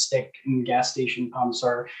that don't stick in gas station pumps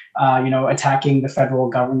or, attacking the federal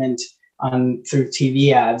government through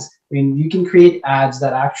TV ads. I mean, you can create ads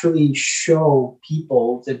that actually show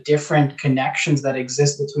people the different connections that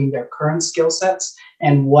exist between their current skill sets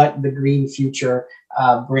and what the green future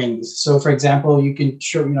brings. So, for example, you can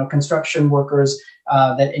show, construction workers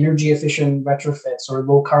that energy efficient retrofits or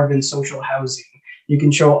low carbon social housing. You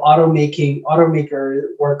can show automaker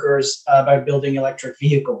workers about building electric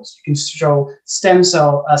vehicles. You can show STEM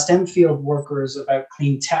field workers about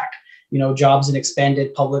clean tech. Jobs in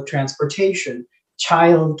expanded public transportation,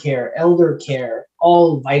 childcare, elder care,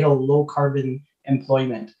 all vital low carbon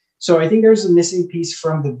employment. So I think there's a missing piece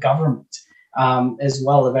from the government as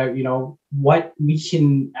well about, what we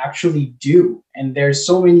can actually do. And there's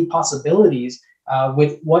so many possibilities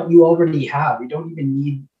with what you already have. You don't even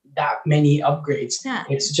need that many upgrades. Yeah.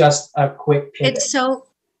 It's just a quick pivot.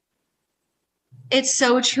 It's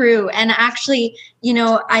so true. And actually,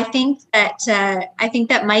 I think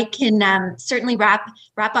that Mike can certainly wrap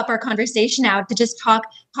up our conversation now to just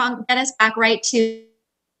get us back right to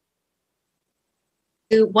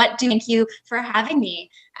thank you for having me.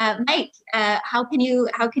 Mike, how can you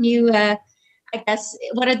I guess,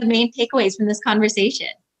 what are the main takeaways from this conversation?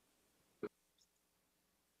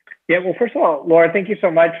 Yeah, well, first of all, Laura, thank you so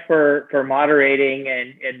much for moderating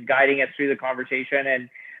and guiding us through the conversation. And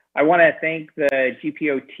I want to thank the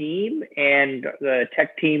GPO team and the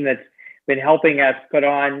tech team that's been helping us put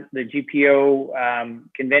on the GPO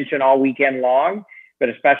convention all weekend long, but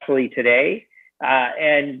especially today.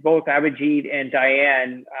 And both Abhijeet and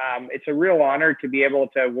Dianne, it's a real honor to be able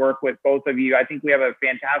to work with both of you. I think we have a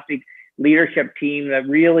fantastic leadership team that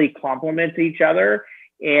really complements each other.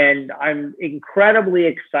 And I'm incredibly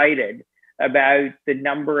excited about the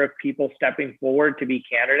number of people stepping forward to be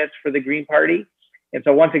candidates for the Green Party. And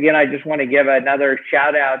so once again, I just want to give another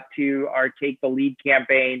shout out to our Take the Lead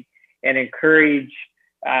campaign and encourage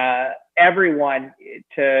everyone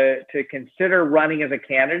to consider running as a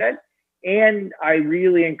candidate. And I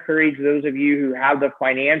really encourage those of you who have the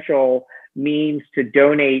financial means to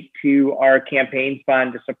donate to our campaign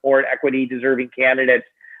fund to support equity deserving candidates.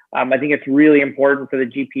 I think it's really important for the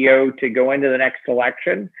GPO to go into the next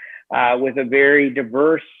election with a very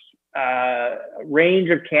diverse range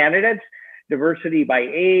of candidates, diversity by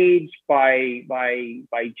age, by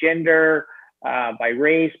gender, by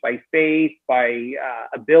race, by faith, by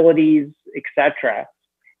abilities, etc.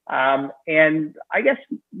 And I guess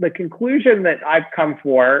the conclusion that I've come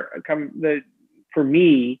for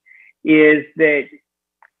me is that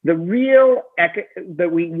the real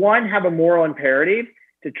that we have a moral imperative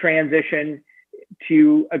to transition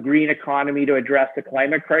to a green economy to address the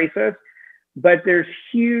climate crisis, but there's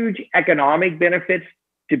huge economic benefits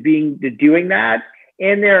to doing that,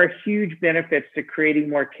 and there are huge benefits to creating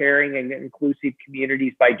more caring and inclusive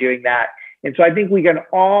communities by doing that. And so I think we can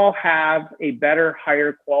all have a better,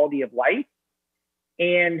 higher quality of life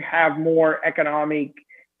and have more economic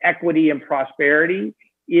equity and prosperity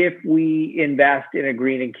if we invest in a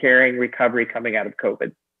green and caring recovery coming out of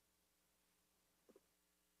COVID.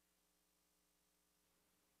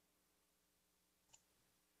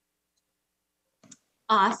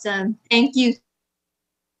 Awesome. Thank you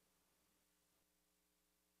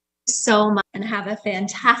so much, and have a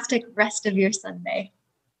fantastic rest of your Sunday.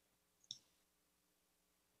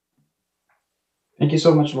 Thank you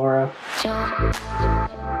so much, Laura.